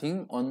 rooms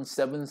starting on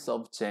 7th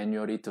of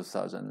January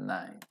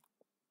 2009.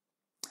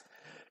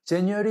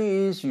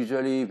 January is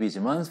usually busy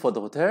month for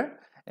the hotel,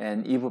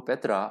 and Ivo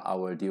Petra,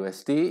 our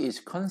DOSD, is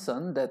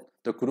concerned that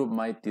the group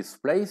might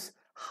displace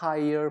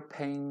higher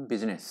paying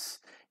business,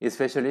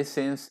 especially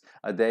since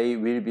they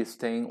will be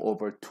staying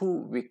over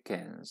 2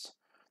 weekends.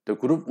 The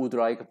group would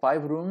like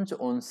 5 rooms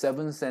on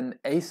 7th and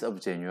 8th of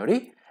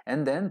January,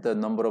 and then the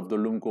number of the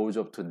room goes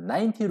up to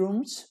 90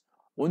 rooms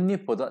only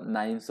for the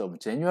 9th of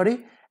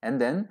January,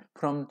 and then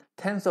from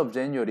 10th of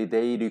January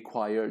they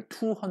require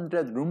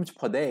 200 rooms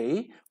per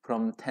day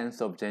from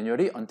 10th of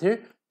January until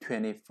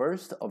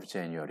 21st of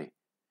January.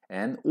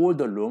 And all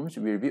the rooms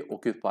will be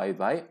occupied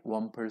by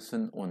one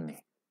person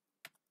only.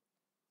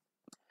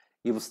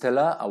 If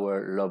Stella,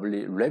 our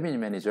lovely revenue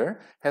manager,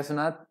 has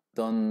not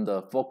done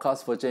the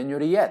forecast for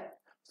January yet,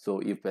 so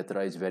if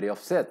Petra is very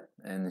upset,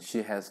 and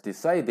she has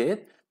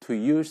decided to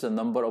use the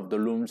number of the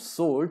rooms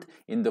sold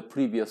in the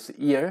previous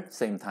year,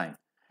 same time,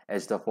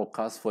 as the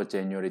forecast for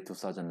January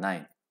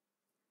 2009.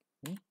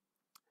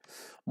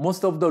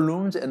 Most of the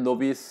rooms in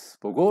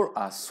Novisbogor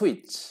are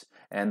suites,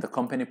 and the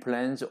company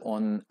plans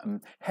on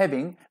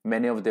having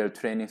many of their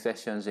training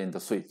sessions in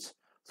the suites.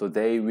 So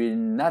they will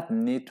not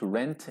need to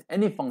rent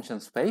any function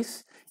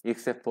space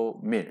except for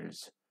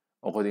meals.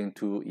 According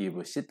to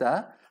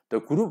Ivshita,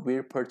 the group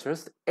will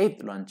purchase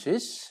 8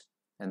 lunches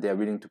and they are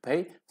willing to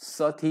pay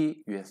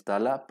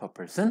 $30 per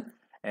person,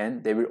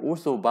 and they will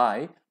also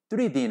buy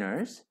 3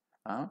 dinners,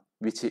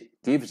 which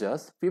gives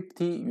us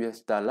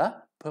 $50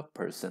 per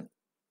person.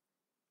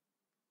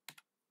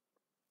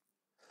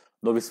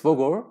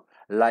 Novisbogor,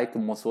 like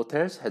most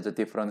hotels, has a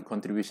different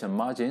contribution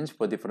margins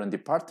for different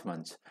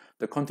departments.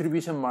 The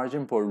contribution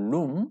margin per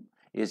room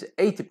is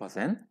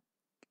 80%,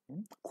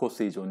 cost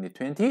is only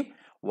 20%,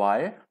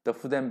 while the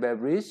food and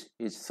beverage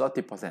is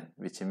 30%,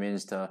 which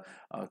means the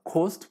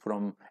cost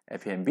from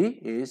F&B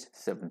is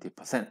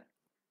 70%.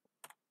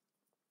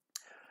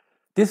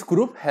 This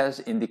group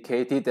has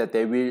indicated that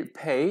they will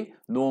pay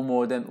no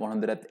more than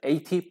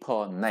 $180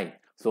 per night.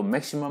 So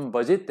maximum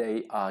budget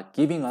they are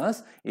giving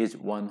us is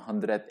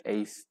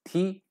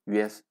 $180.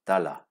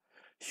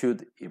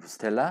 Should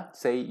Stella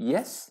say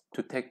yes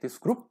to take this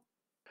group?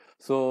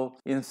 So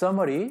in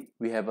summary,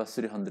 we have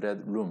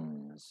 300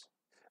 rooms.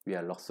 We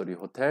are luxury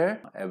hotel,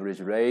 average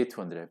rate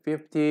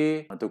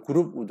 250. The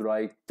group would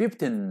like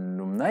 15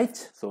 room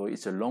nights, so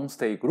it's a long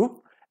stay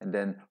group, And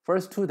then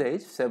first 2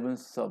 days,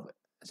 7th of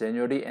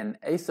January and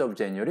 8th of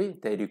January,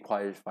 they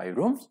require 5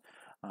 rooms.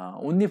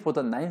 Only for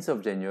the 9th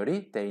of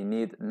January, they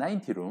need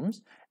 90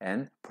 rooms.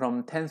 And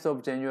from 10th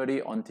of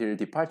January until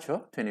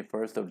departure,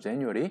 21st of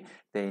January,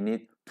 they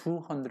need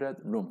 200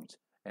 rooms.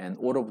 And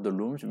all of the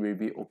rooms will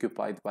be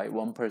occupied by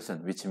one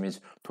person, which means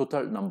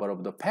total number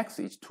of the packs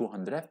is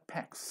 200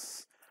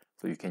 packs.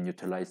 So you can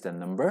utilize that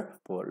number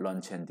for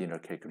lunch and dinner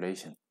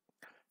calculation.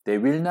 They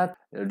will not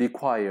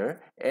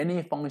require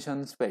any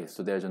function space,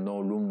 so there's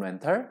no room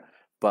rental,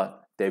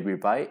 but they will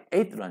buy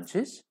 8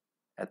 lunches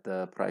at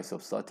the price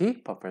of 30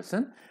 per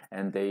person,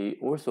 and they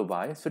also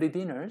buy 3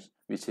 dinners,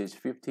 which is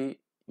 $50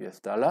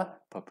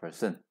 per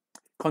person.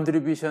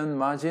 Contribution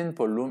margin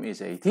per room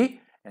is 80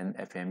 and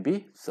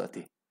F&B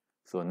 30.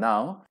 So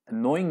now,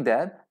 knowing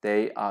that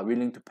they are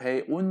willing to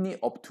pay only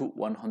up to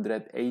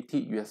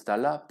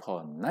 $180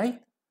 per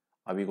night,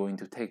 are we going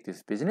to take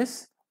this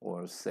business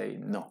or say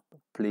no?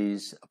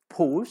 Please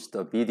pause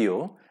the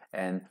video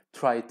and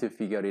try to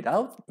figure it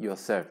out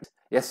yourself.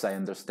 Yes, I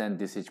understand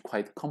this is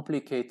quite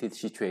complicated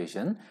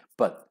situation,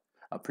 but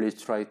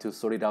please try to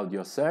sort it out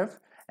yourself,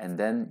 and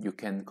then you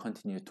can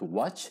continue to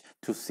watch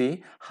to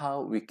see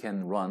how we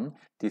can run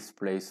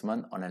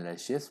displacement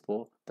analysis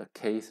for the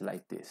case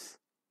like this.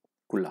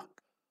 Good luck.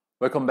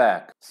 Welcome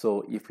back.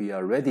 So if we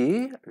are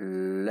ready,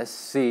 let's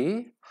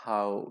see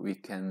how we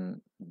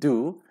can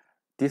do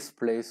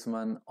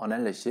displacement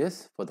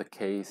analysis for the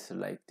case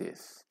like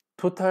this.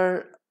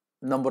 Total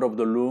number of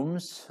the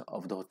rooms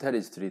of the hotel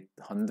is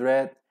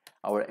 300.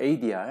 Our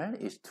ADR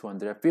is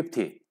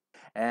 250.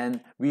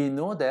 And we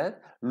know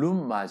that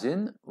room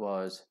margin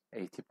was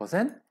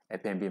 80%,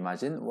 F&B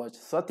margin was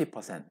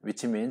 30%,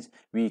 which means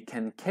we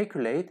can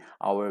calculate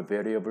our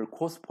variable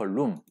cost per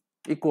room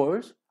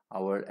equals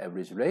our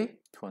average rate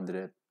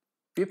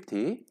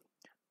 250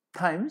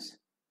 times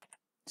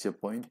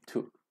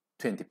 0.2,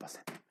 20%.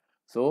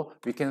 So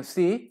we can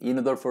see in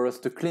order for us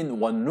to clean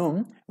one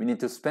room, we need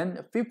to spend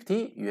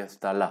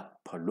 $50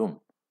 per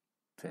room,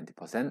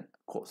 20%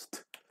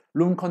 cost.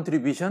 Room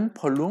contribution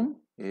per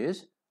room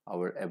is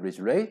our average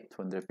rate,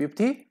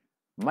 250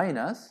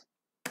 minus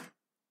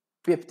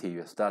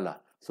 $50.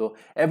 So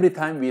every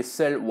time we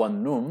sell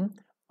one room,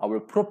 our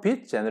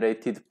profit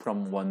generated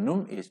from one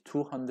room is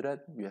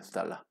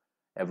 $200.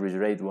 Average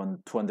rate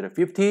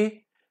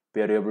 250,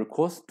 variable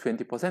cost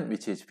 20%,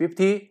 which is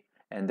 50,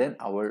 and then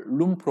our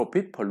room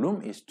profit per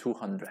room is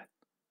 200.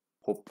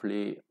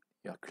 Hopefully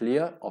you're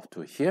clear up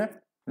to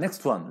here.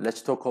 Next one,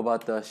 let's talk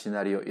about the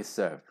scenario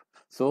itself.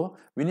 So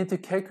we need to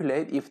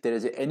calculate if there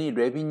is any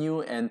revenue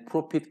and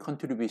profit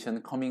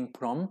contribution coming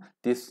from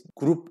this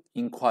group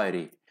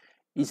inquiry.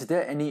 Is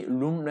there any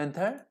room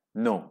rental?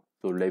 No.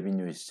 So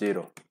revenue is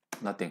 0,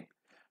 nothing.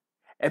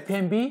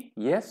 F&B,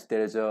 yes,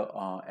 there is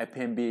a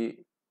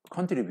F&B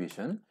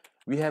contribution.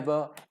 We have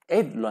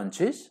 8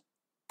 lunches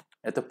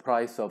at the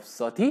price of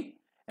 30,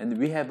 and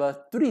we have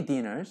 3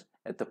 dinners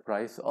at the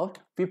price of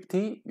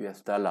 $50.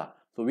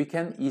 So we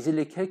can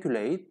easily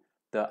calculate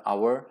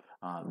our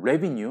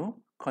revenue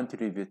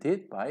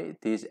contributed by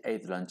these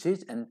 8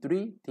 lunches and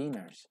 3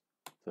 dinners.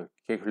 So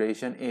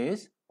calculation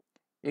is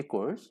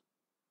equals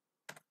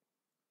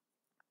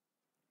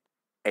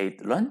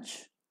 8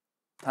 lunch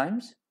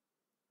times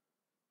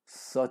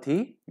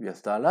 $30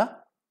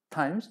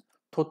 times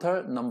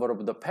total number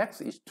of the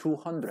packs is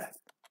 200.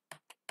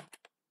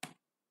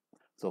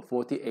 So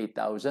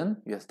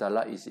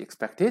 $48,000 is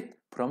expected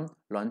from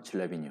lunch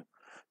revenue.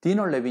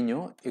 Dinner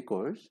revenue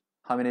equals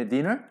how many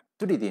dinner?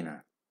 3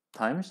 dinner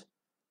times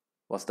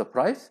what's the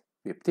price?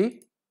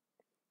 50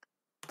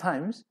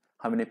 times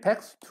how many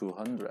packs?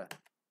 200.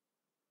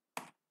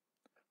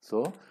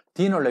 So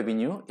dinner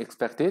revenue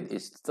expected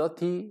is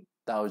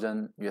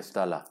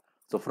 $30,000.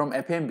 So from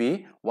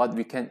F&B, what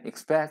we can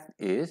expect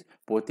is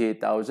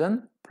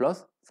 48,000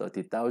 plus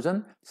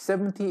 30,000,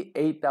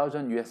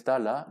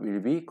 $78,000 will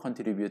be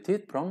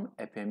contributed from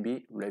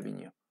F&B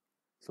revenue.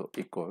 So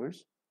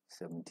equals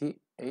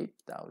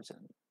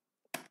 78,000.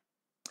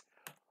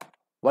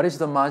 What is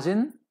the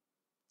margin?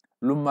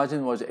 Room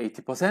margin was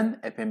 80%,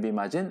 F&B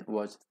margin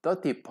was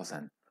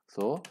 30%.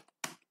 So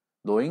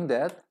knowing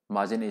that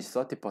margin is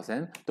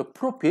 30%, the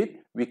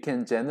profit we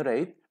can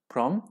generate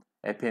from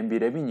F&B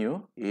revenue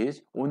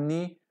is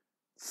only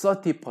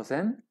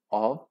 30%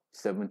 of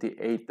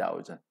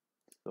 78,000.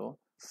 So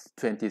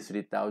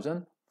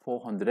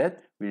 23,400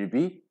 will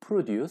be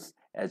produced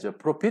as a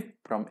profit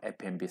from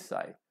F&B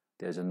side.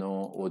 There's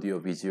no audio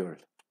visual.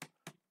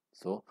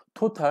 So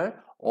total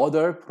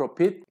other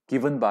profit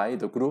given by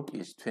the group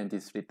is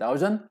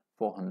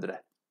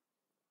 23,400.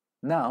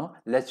 Now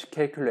let's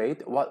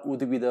calculate what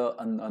would be the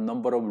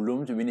number of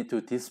rooms we need to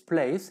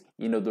displace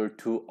in order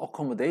to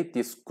accommodate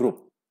this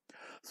group.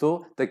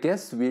 So the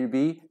guests will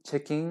be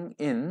checking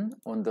in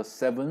on the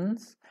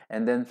 7th,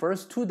 and then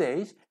first 2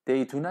 days,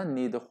 they do not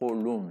need the whole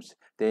rooms.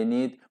 They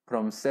need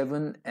from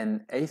 7th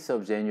and 8th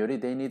of January,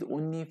 they need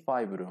only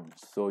 5 rooms.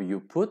 So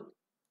you put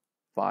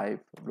 5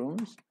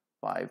 rooms,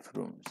 5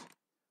 rooms.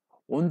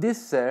 On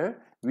this cell,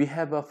 we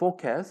have a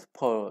forecast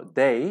per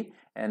day,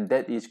 and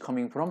that is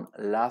coming from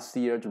last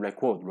year's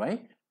record,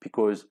 right?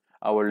 because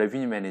our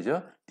revenue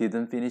manager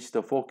didn't finish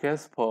the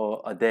forecast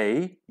for a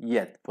day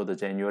yet for the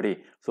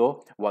January.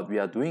 So what we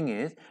are doing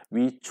is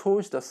we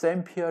chose the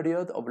same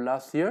period of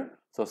last year.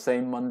 So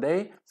same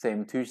Monday,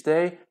 same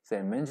Tuesday,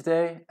 same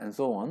Wednesday, and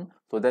so on,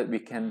 so that we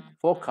can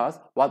forecast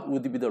what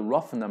would be the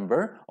rough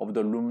number of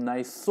the room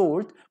nights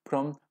sold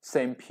from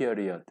same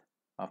period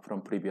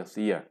from previous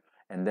year.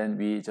 And then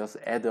we just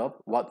add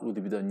up what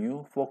would be the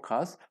new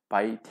forecast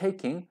by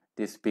taking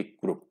this big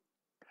group.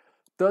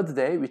 Third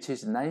day, which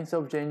is 9th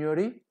of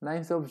January,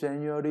 9th of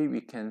January,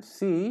 we can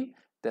see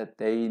that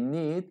they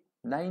need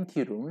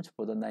 90 rooms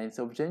for the 9th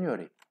of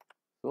January.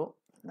 So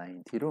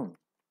 90 rooms.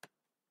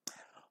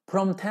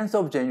 From 10th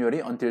of January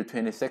until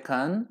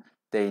 22nd,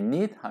 they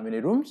need how many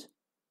rooms?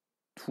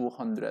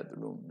 200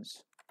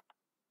 rooms.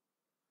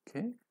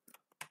 Okay,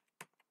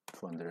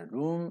 200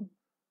 rooms.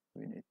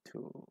 We need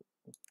to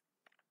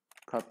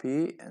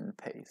copy and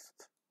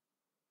paste.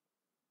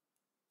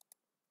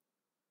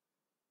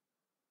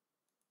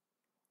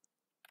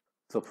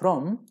 So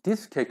from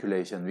this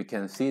calculation, we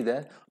can see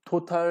that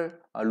total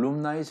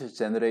room nights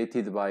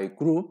generated by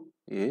group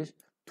is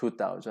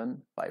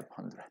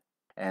 2,500.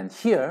 And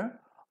here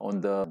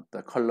on the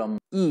column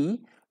E,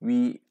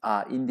 we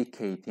are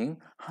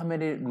indicating how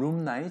many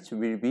room nights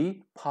will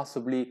be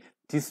possibly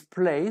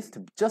displaced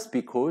just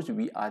because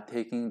we are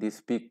taking this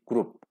big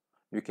group.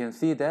 You can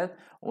see that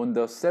on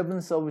the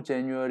 7th of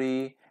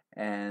January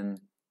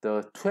and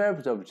the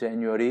 12th of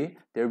January,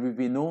 there will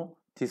be no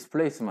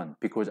displacement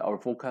because our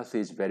forecast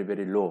is very,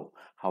 very low.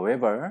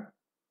 However,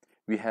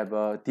 we have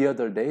the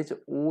other days,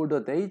 all the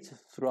days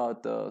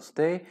throughout the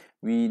stay,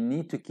 we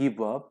need to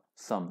give up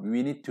some.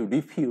 We need to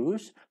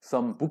refuse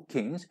some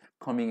bookings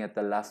coming at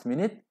the last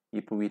minute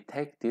if we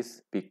take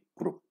this big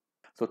group.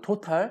 So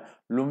total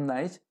room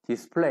nights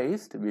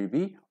displaced will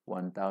be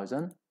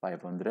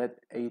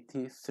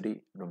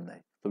 1,583 room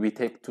nights. So we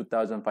take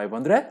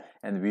 2,500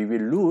 and we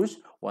will lose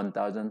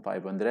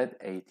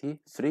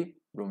 1,583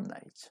 room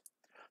nights.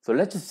 So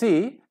let's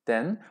see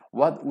then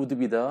what would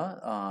be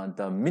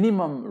the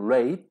minimum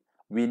rate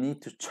we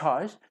need to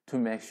charge to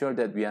make sure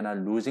that we are not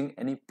losing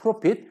any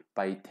profit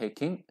by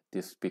taking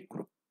this big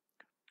group.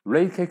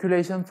 Rate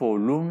calculation for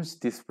rooms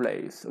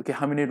displaced. Okay,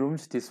 how many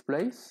rooms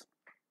displaced?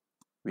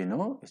 We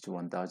know it's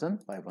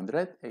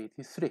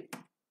 1,583.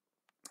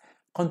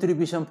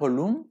 Contribution per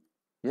room,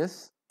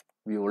 yes,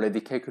 we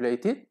already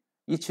calculated.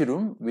 Each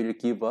room will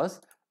give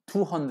us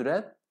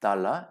 $200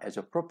 as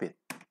a profit.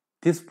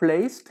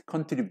 Displaced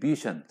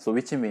contribution, so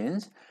which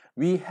means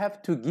we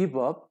have to give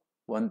up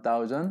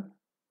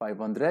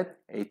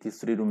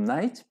 1,583 room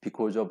nights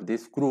because of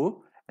this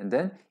group, and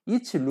then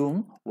each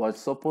room was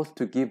supposed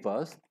to give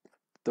us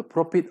the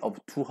profit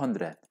of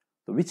 200.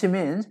 So which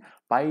means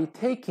by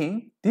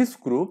taking this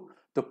group,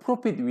 the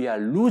profit we are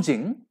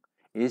losing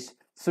is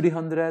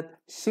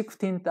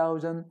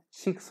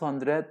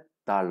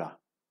 $316,600.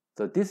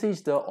 So this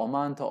is the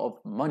amount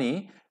of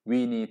money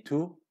we need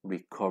to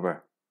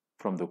recover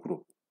from the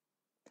group.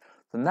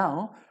 So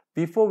now,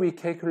 before we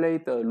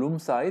calculate the room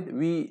side,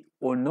 we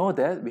all know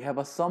that we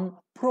have some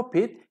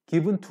profit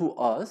given to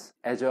us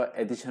as an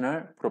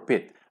additional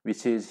profit,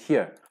 which is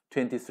here,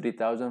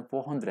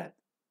 23,400.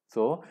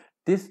 So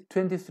this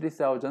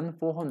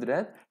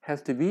 23,400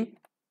 has to be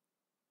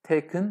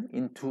taken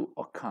into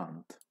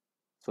account.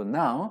 So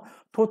now,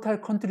 total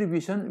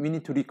contribution we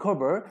need to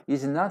recover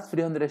is not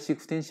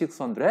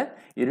 316,600.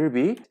 It will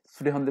be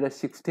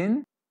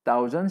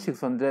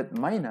 316,600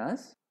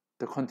 minus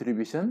the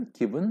contribution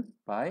given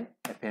by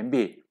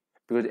F&B,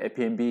 because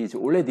F&B is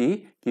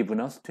already given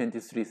us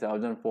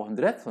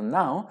 23,400. So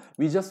now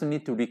we just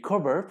need to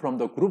recover from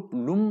the group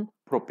room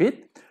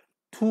profit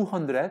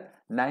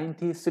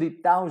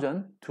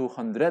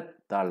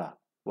 $293,200.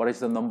 What is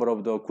the number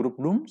of the group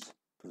rooms?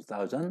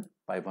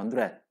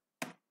 2,500.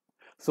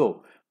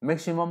 So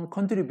maximum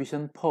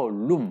contribution per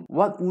room.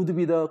 What would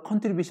be the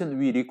contribution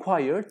we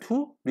require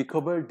to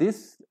recover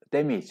this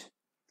damage?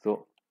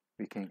 So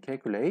we can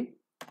calculate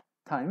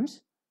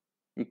times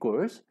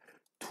equals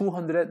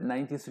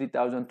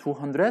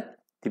 293,200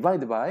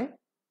 divided by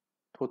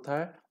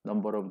total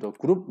number of the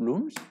group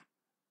rooms,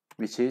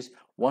 which is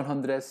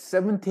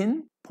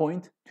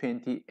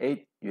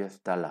 117.28 US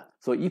dollar.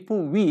 So if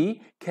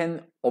we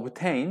can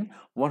obtain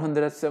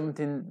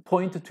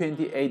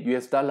 117.28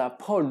 US dollar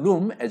per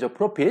room as a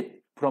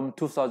profit from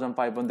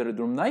 2,500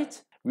 room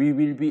nights, we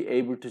will be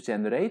able to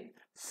generate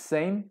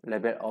same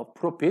level of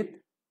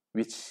profit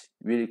which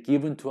will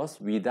given to us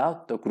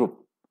without the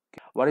group.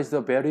 What is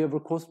the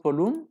variable cost per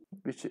room?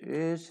 Which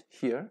is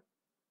here,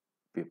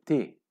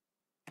 50.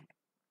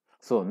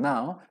 So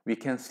now we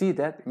can see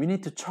that we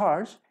need to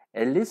charge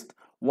at least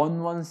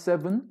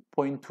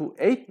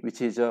 117.28,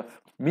 which is a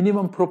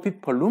minimum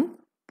profit per room,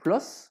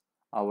 plus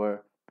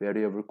our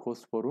variable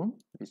cost per room,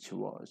 which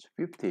was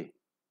 50.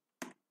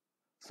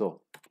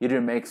 So it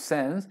will make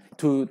sense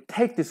to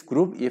take this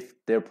group if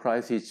their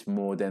price is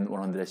more than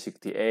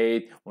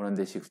 168,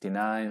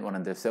 169,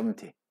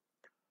 170.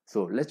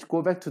 So let's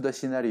go back to the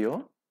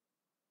scenario.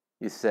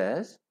 It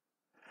says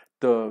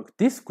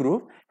this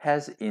group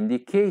has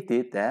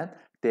indicated that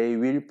they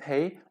will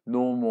pay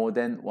no more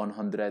than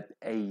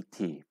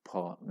 180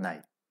 per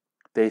night.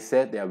 They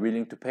said they are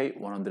willing to pay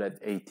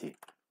 180.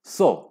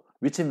 So,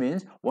 which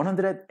means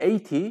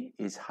 180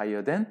 is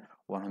higher than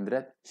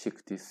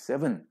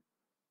 167.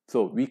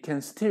 So we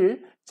can still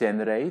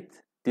generate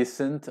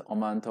decent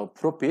amount of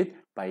profit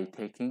by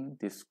taking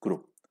this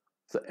group.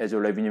 So as a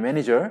revenue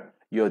manager,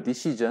 your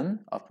decision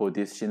for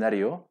this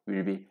scenario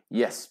will be,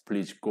 yes,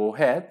 please go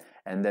ahead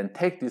and then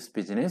take this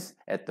business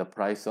at the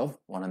price of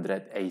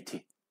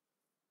 180.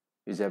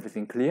 Is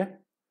everything clear?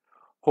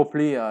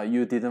 Hopefully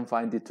you didn't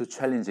find it too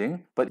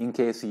challenging, but in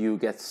case you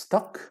get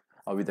stuck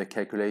with the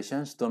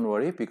calculations, don't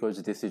worry,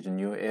 because this is a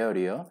new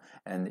area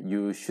and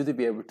you should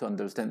be able to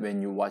understand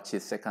when you watch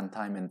it second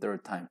time and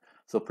third time.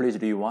 So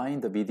please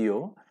rewind the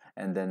video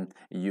and then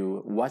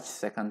you watch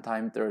second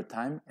time, third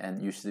time,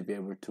 and you should be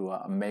able to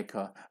make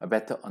a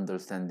better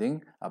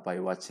understanding by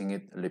watching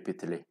it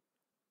repeatedly.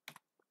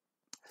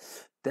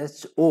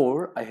 That's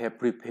all I have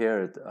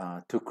prepared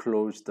to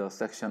close the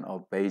section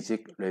of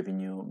basic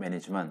revenue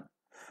management.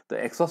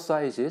 The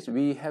exercises,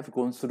 we have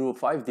gone through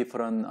 5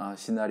 different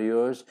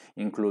scenarios,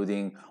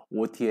 including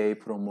OTA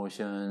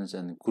promotions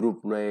and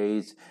group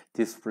rates,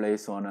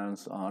 displacement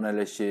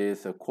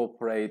analysis,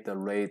 corporate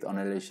rate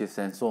analysis,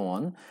 and so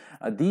on.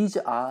 These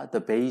are the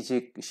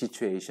basic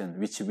situations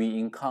which we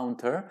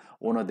encounter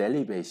on a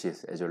daily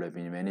basis as a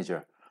revenue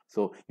manager.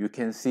 So you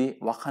can see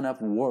what kind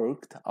of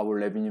work our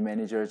revenue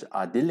managers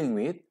are dealing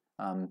with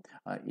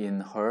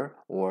in her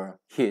or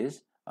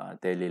his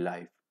daily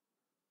life.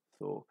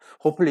 So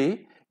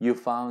hopefully you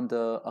found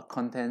the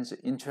contents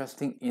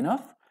interesting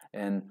enough,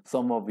 and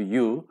some of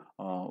you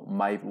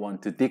might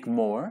want to dig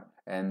more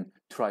and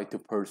try to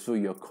pursue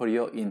your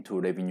career into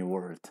revenue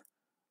world.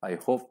 I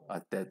hope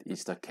that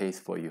is the case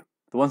for you.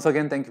 Once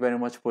again, thank you very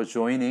much for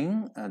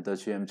joining the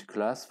GMG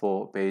class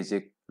for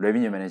basic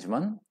revenue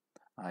management.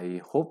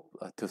 I hope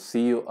to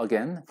see you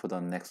again for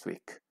the next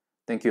week.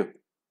 Thank you.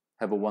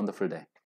 Have a wonderful day.